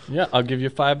 jeez. Yeah, I'll give you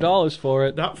 $5 for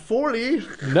it. Not 40.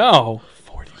 No.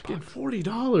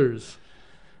 $40.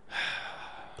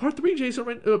 Part 3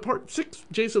 Jason, Part 6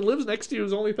 Jason lives next to you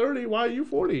is only 30. Why are you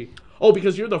 40? Oh,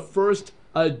 because you're the first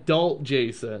adult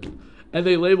Jason. And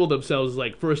they label themselves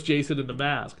like first Jason in the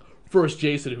mask. First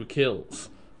Jason who kills.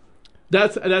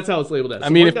 That's how it's labeled as.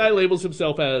 So one guy labels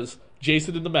himself as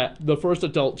Jason in the first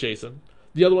adult Jason.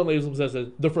 The other one labels himself as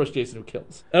the first Jason who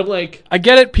kills. And I'm like, I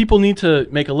get it. People need to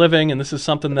make a living, and this is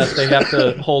something that they have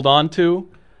to hold on to.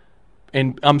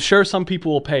 And I'm sure some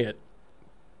people will pay it,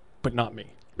 but not me.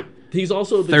 He's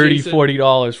also the $30, Jason,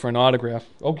 $40 for an autograph.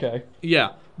 Okay.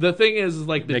 Yeah. The thing is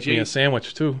like the Make me a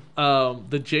sandwich too.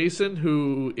 The Jason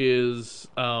who is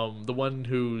the one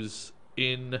who's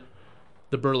in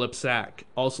the burlap sack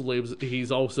also labels.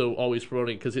 He's also always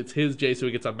promoting because it's his Jason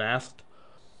who gets unmasked.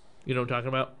 You know what I'm talking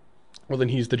about? Well, then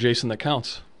he's the Jason that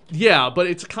counts. Yeah, but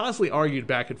it's constantly argued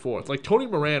back and forth. Like Tony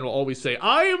Moran will always say,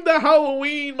 "I am the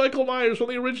Halloween Michael Myers from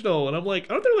the original," and I'm like,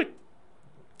 aren't there like,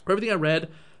 for everything I read,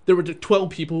 there were 12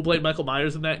 people who played Michael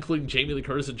Myers in that, including Jamie Lee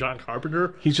Curtis and John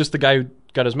Carpenter. He's just the guy who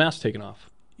got his mask taken off.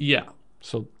 Yeah.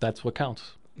 So that's what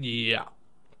counts. Yeah.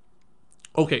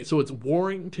 Okay, so it's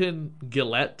Warrington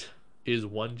Gillette is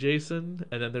one Jason,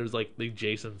 and then there's like the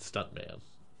Jason Stuntman.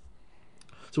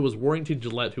 So it was Warrington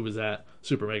Gillette who was at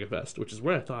Super Mega Fest, which is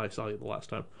where I thought I saw you the last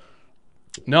time.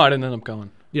 No, I didn't end up going.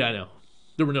 Yeah, I know.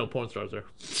 There were no porn stars there.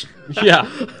 Yeah.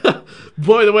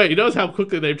 By the way, you notice how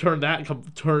quickly they've tuned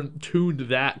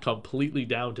that completely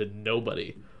down to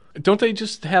nobody. Don't they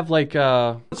just have like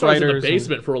writers in the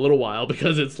basement for a little while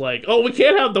because it's like, oh, we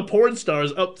can't have the porn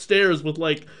stars upstairs with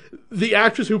like the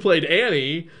actress who played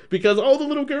Annie because all the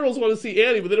little girls want to see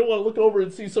Annie, but they don't want to look over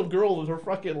and see some girl with her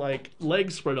fucking like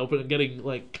legs spread open and getting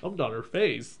like cummed on her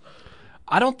face.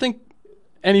 I don't think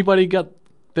anybody got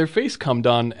their face cummed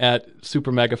on at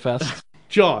Super Mega Fest.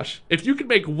 Josh, if you could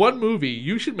make one movie,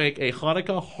 you should make a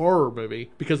Hanukkah horror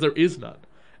movie because there is none.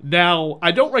 Now,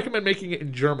 I don't recommend making it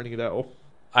in Germany though.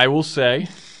 I will say,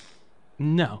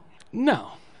 no,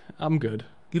 I'm good.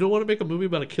 You don't want to make a movie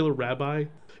about a killer rabbi?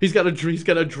 He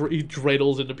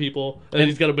dreidels into people, and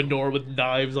he's got a menorah with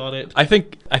knives on it. I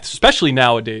think, especially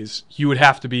nowadays, you would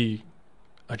have to be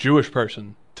a Jewish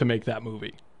person to make that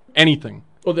movie. Anything.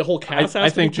 Oh, the whole cast. I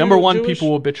think number one,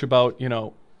 people will bitch about,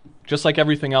 just like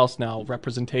everything else now,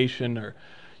 representation, or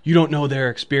you don't know their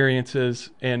experiences.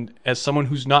 And as someone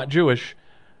who's not Jewish,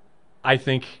 I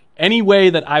think any way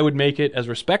that I would make it as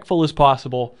respectful as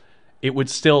possible, it would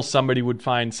still, somebody would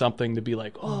find something to be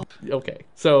like, oh. Okay,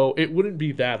 so it wouldn't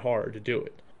be that hard to do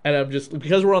it. And I'm just,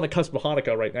 because we're on the cusp of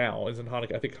Hanukkah right now, I think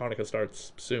Hanukkah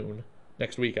starts soon,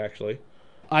 next week actually.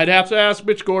 I'd have to ask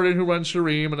Mitch Gordon, who runs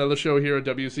Shreem, another show here at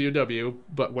WCUW,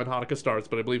 but when Hanukkah starts,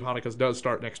 but I believe Hanukkah does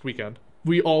start next weekend.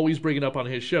 We always bring it up on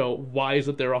his show, why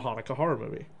isn't there a Hanukkah horror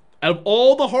movie? Out of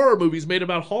all the horror movies made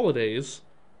about holidays,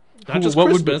 not just what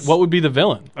Christmas. What would be the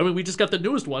villain? I mean, we just got the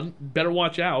newest one. Better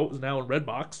Watch Out is now in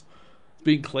Redbox. It's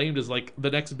being claimed as like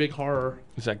the next big horror.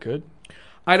 Is that good?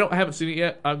 I haven't seen it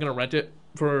yet. I'm gonna rent it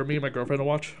for me and my girlfriend to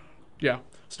watch. Yeah,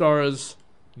 stars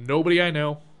nobody I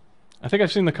know. I think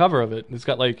I've seen the cover of it. It's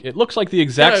got like it looks like the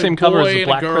exact same cover as the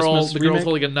Black Christmas The remake. girl's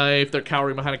holding a knife. They're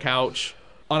cowering behind a couch.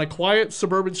 On a quiet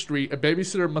suburban street, a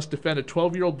babysitter must defend a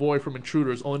 12-year-old boy from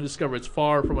intruders, only to discover it's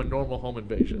far from a normal home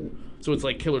invasion. So it's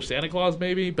like Killer Santa Claus,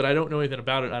 maybe, but I don't know anything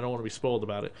about it. I don't want to be spoiled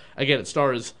about it. Again, it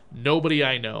stars nobody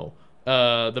I know.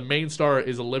 The main star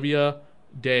is Olivia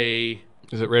Day.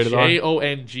 Is it rated R?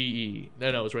 Jonge.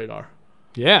 No, it's rated R.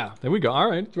 Yeah, there we go. All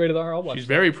right, it's rated R. I'll watch. She's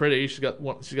very pretty. She's got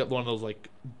one of those like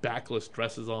backless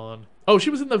dresses on. Oh, she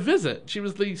was in The Visit. She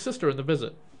was the sister in The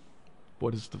Visit.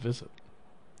 What is The Visit?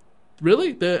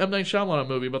 Really? The M. Night Shyamalan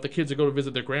movie about the kids that go to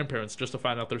visit their grandparents just to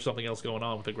find out there's something else going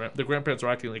on with their grandparents are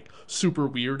acting like super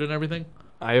weird and everything.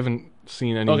 I haven't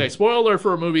seen any. Okay, spoiler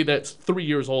for a movie that's 3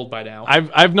 years old by now.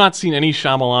 I've not seen any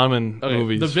Shyamalan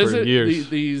movies The Visit, for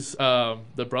years.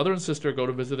 The brother and sister go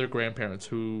to visit their grandparents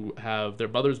who have their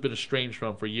mother's been estranged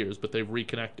from for years, but they've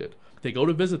reconnected. They go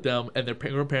to visit them, and their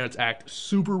grandparents act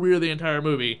super weird the entire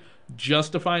movie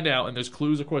just to find out, and there's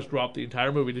clues, of course, throughout the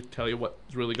entire movie to tell you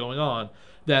what's really going on,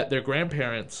 that their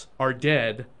grandparents are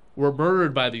dead, were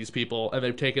murdered by these people, and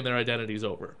they've taken their identities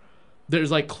over.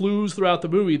 There's like clues throughout the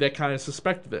movie that kind of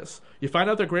suspect this. You find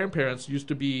out their grandparents used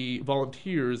to be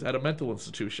volunteers at a mental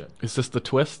institution. Is this the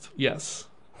twist? Yes.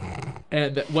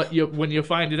 And when you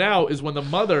find it out is when the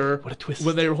mother, what a twist,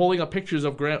 when they were holding up pictures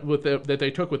of that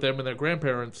they took with them and their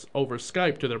grandparents over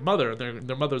Skype to their mother, and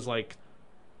their mother's like,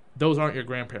 "Those aren't your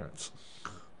grandparents."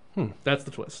 That's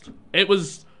the twist.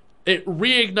 It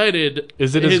reignited.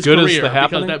 Is it his as good as career The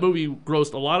Happening? Because that movie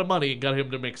grossed a lot of money and got him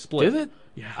to make Split. Did it?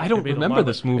 Yeah, I don't remember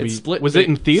this movie. Was it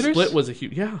in theaters? Split was a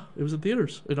huge. Yeah, it was in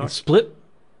theaters. Split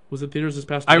was in theaters this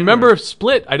past. I remember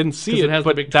Split. I didn't see it, has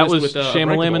but the big that twist was with,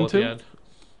 Shyamalan too. End.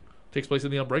 Takes place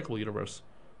in the Unbreakable universe.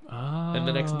 And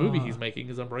the next movie he's making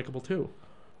is Unbreakable 2.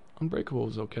 Unbreakable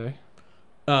was okay.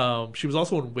 She was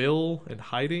also in Will and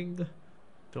Hiding.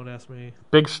 Don't ask me.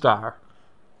 Big star.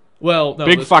 Well, no,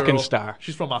 big fucking star.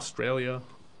 She's from Australia.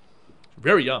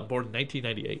 Very young, born in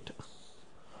 1998.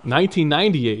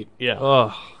 1998. Yeah.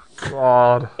 Oh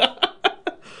God.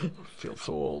 I feel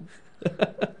so old.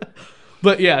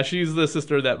 But yeah, she's the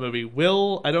sister of that movie.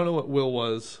 Will, I don't know what Will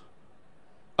was.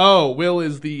 Oh, Will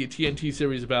is the TNT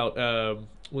series about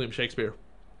William Shakespeare.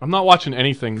 I'm not watching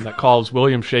anything that calls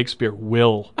William Shakespeare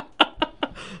Will.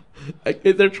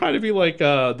 They're trying to be like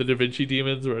the Da Vinci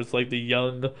Demons, where it's like the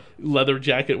young leather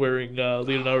jacket wearing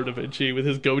Leonardo da Vinci with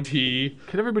his goatee.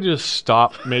 Could everybody just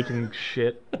stop making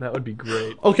shit? That would be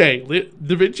great. Okay,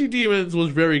 Da Vinci Demons was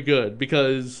very good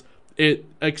because it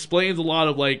explains a lot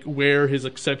of like where his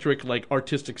eccentric like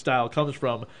artistic style comes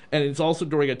from, and it's also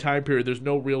during a time period there's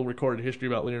no real recorded history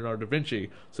about Leonardo da Vinci,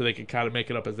 so they could kind of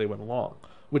make it up as they went along,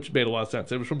 which made a lot of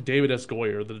sense. It was from David S.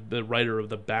 Goyer, the writer of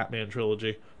the Batman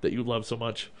trilogy that you love so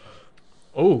much.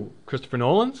 Oh, Christopher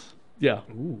Nolan's? Yeah.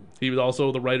 Ooh. He was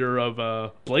also the writer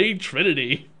of Blade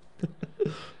Trinity.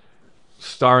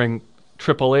 Starring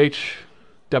Triple H,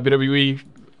 WWE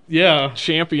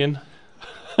champion.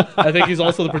 I think he's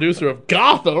also the producer of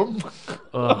Gotham.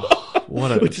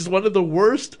 Which is one of the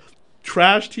worst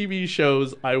trash TV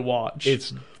shows I watch.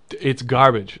 It's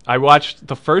garbage. I watched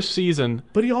the first season.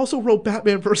 But he also wrote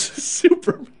Batman vs.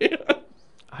 Superman.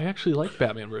 I actually like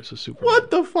Batman vs. Superman.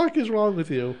 What the fuck is wrong with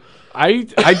you? I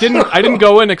didn't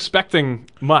go in expecting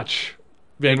much.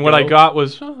 And what I got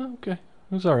was okay. It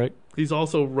was all right. He's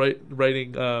also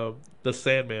writing the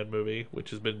Sandman movie,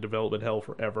 which has been in development hell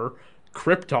forever.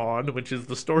 Krypton, which is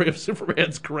the story of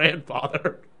Superman's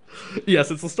grandfather. Yes,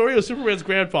 it's the story of Superman's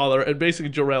grandfather and basically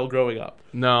Jor-El growing up.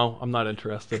 No, I'm not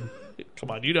interested.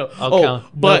 Come on, you know.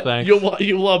 But no,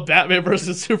 you love Batman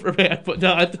versus Superman, but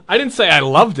not. I didn't say I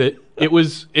loved it. It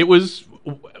was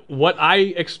what I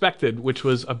expected, which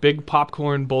was a big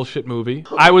popcorn bullshit movie.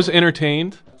 I was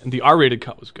entertained, and the R-rated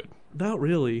cut was good. Not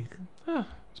really.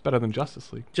 It's better than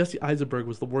Justice League. Jesse Eisenberg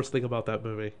was the worst thing about that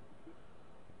movie.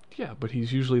 Yeah, but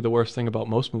he's usually the worst thing about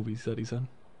most movies that he's in.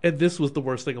 And this was the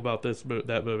worst thing about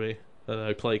that movie. And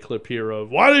I play a clip here of,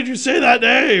 why did you say that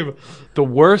name? The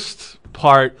worst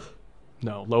part,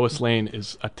 no, Lois Lane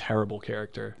is a terrible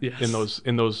character in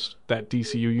that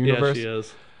DCU universe. Yeah, she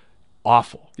is.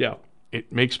 Awful. Yeah.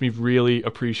 It makes me really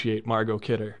appreciate Margot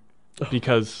Kidder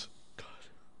because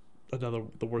the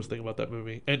worst thing about that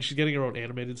movie. And she's getting her own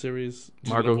animated series.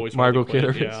 Margot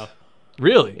Kidder. Yeah.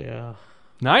 Really? Yeah.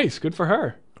 Nice. Good for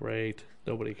her. Great.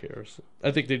 Nobody cares. I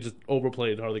think they just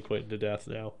overplayed Harley Quinn to death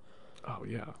now. Oh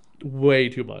yeah. Way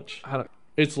too much.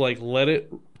 It's like let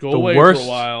it go away worst, for a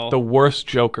while. The worst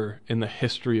Joker in the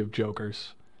history of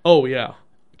Jokers. Oh yeah.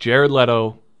 Jared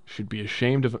Leto should be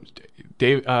ashamed of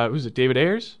was it David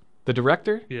Ayers, the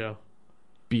director? Yeah.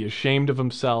 Be ashamed of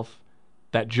himself.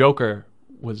 That Joker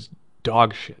was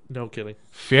dog shit. No kidding.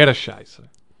 Fetischeiße.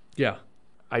 Yeah.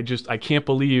 I can't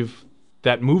believe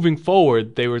that moving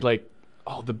forward they were like,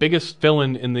 oh, the biggest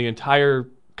villain in the entire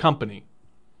company,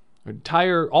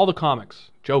 all the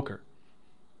comics, Joker.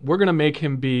 We're gonna make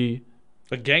him be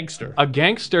a gangster.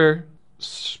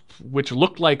 Which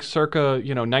looked like circa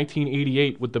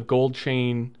 1988 with the gold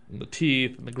chain, and the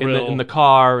teeth, and the grill in the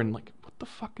car, and like what the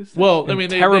fuck is that? Well, and I mean,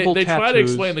 they try to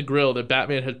explain the grill that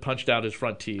Batman had punched out his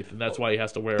front teeth, and that's why he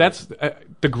has to wear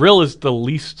it. The grill is the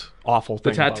least awful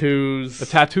thing. The tattoos. The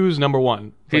tattoos, number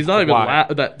one. He's not even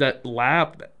that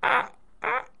laugh.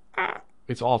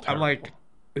 It's all terrible. I'm like,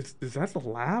 is that the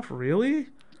laugh? Really?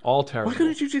 All terrible. Why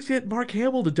couldn't you just get Mark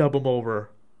Hamill to dub him over?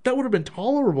 That would have been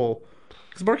tolerable.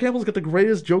 Because Mark Hamill's got the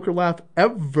greatest Joker laugh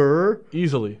ever.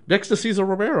 Easily. Next to Cesar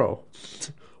Romero.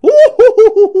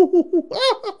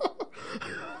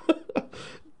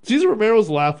 Cesar Romero's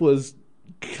laugh was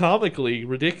comically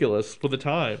ridiculous for the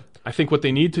time. I think what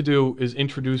they need to do is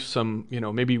introduce some,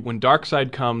 maybe when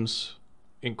Darkseid comes,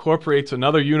 incorporates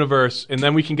another universe, and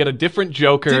then we can get a different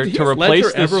Joker to replace Ledger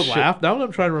this ever shit. laugh? Now that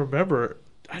I'm trying to remember,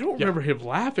 I don't remember him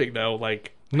laughing though.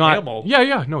 Like Hamill.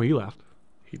 Yeah. No, he laughed.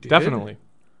 He did? Definitely.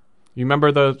 You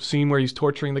remember the scene where he's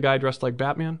torturing the guy dressed like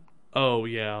Batman? Oh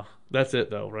yeah, that's it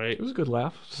though, right? It was a good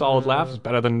laugh. Solid laugh. It's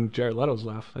better than Jared Leto's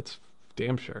laugh. That's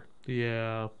damn sure.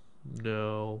 Yeah.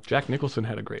 No. Jack Nicholson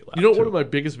had a great laugh. You know what too. one of my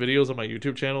biggest videos on my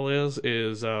YouTube channel is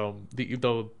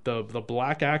the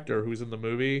black actor who's in the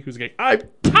movie who's going, I'm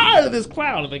tired of this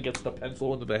clown, and then gets the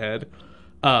pencil into the head.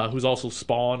 Who's also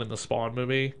Spawn in the Spawn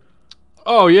movie.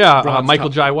 Oh yeah, Michael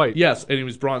Jai White. Yes, and he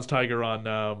was Bronze Tiger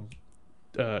on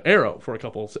Arrow for a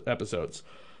couple episodes.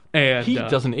 And he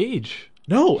doesn't age.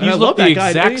 No, and he's I love the that guy.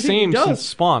 exact same since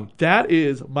Spawn. That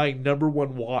is my #1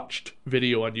 watched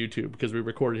video on YouTube because we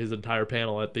recorded his entire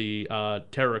panel at the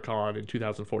TerraCon in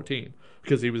 2014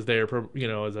 because he was there,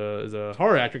 as a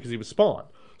horror actor because he was Spawn.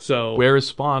 So where is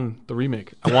Spawn the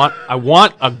remake? I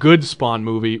want a good Spawn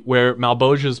movie where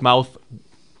Malbosia's mouth,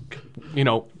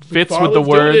 fits with the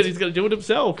words. He's gonna do it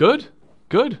himself. Good.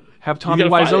 Have Tommy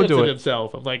Wiseau do it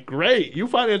himself. I'm like, great. You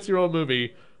finance your own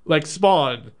movie like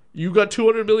Spawn. You got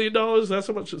 $200 million? That's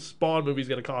how much a Spawn movie's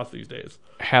going to cost these days.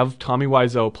 Have Tommy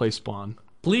Wiseau play Spawn.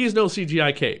 Please no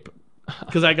CGI cape.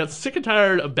 Because I got sick and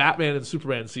tired of Batman and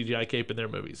Superman CGI cape in their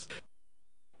movies.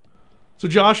 So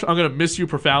Josh, I'm going to miss you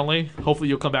profoundly. Hopefully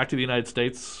you'll come back to the United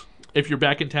States. If you're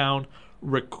back in town,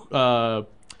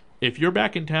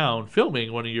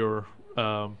 filming one of your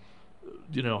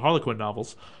Harlequin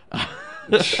novels,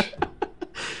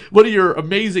 one of your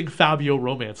amazing Fabio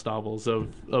romance novels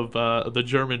of the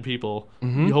German people.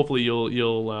 Mm-hmm. Hopefully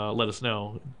you'll let us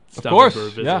know. Of course, for a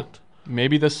visit. Yeah.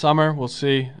 Maybe this summer, we'll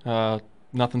see.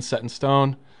 Nothing's set in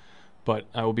stone, but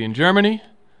I will be in Germany.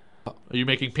 Are you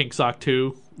making Pink Sock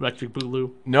 2, Electric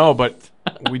Boogaloo? No, but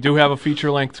we do have a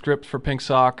feature-length script for Pink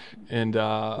Sock, and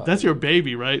that's your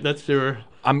baby, right? That's your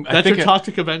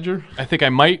Toxic Avenger. I think I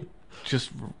might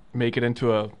just make it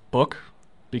into a book.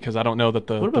 Because I don't know that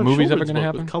the movie's ever going to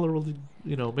happen.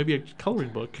 Maybe a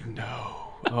coloring book. No.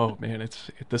 Oh man, it's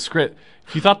the script.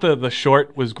 If you thought the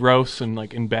short was gross and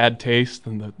like in bad taste,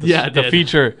 then the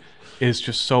feature is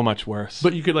just so much worse.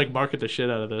 But you could like market the shit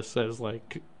out of this as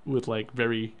like with like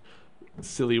very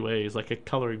silly ways, like a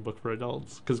coloring book for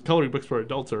adults. Because coloring books for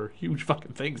adults are huge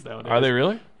fucking things nowadays. Are they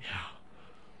really? Yeah.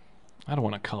 I don't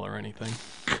want to color anything.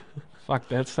 Fuck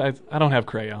that. I don't have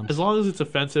crayons. As long as it's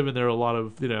offensive and there are a lot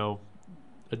of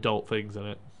adult things in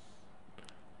it.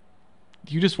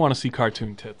 You just want to see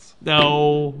cartoon tits.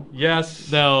 No. Yes.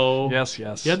 No. Yes.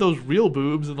 You had those real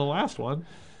boobs in the last one.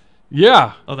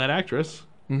 Yeah. On that actress.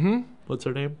 Mm-hmm. What's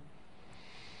her name?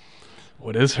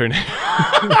 What is her name?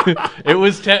 It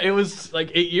was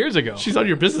like 8 years ago. She's on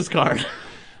your business card.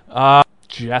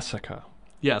 Jessica.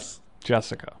 Yes.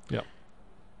 Jessica. Yep.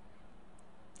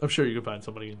 I'm sure you can find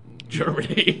somebody in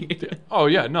Germany. Oh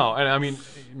yeah, no, and I mean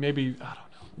maybe I don't know.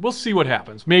 We'll see what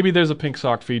happens. Maybe there's a Pink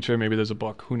Sock feature. Maybe there's a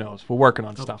book. Who knows? We're working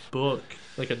on stuff. A book,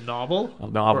 like a novel,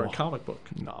 or a comic book.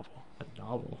 Novel. A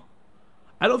novel.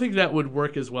 I don't think that would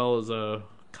work as well as a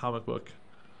comic book.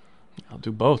 I'll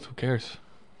do both. Who cares?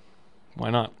 Why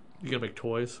not? You gonna make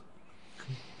toys?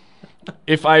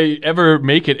 If I ever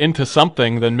make it into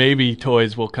something, then maybe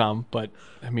toys will come. But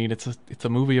I mean, it's a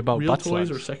movie about real butt toys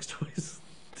slugs. Or sex toys.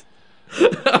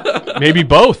 Maybe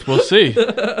both. We'll see.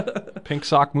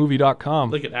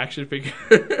 PinkSockMovie.com. Like an action figure.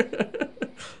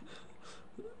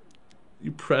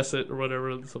 press it or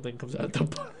whatever, something comes out the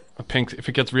bottom. A pink, if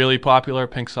it gets really popular,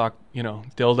 pink sock,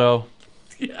 dildo.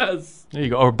 Yes. There you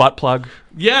go. Or butt plug.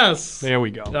 Yes. There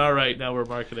we go. All right, now we're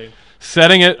marketing.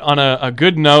 Setting it on a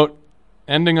good note,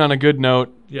 ending on a good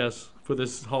note. Yes, for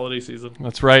this holiday season.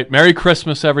 That's right. Merry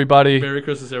Christmas, everybody. Merry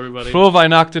Christmas, everybody. Frohe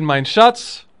Weihnachten, mein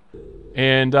Schatz.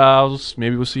 And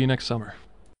maybe we'll see you next summer.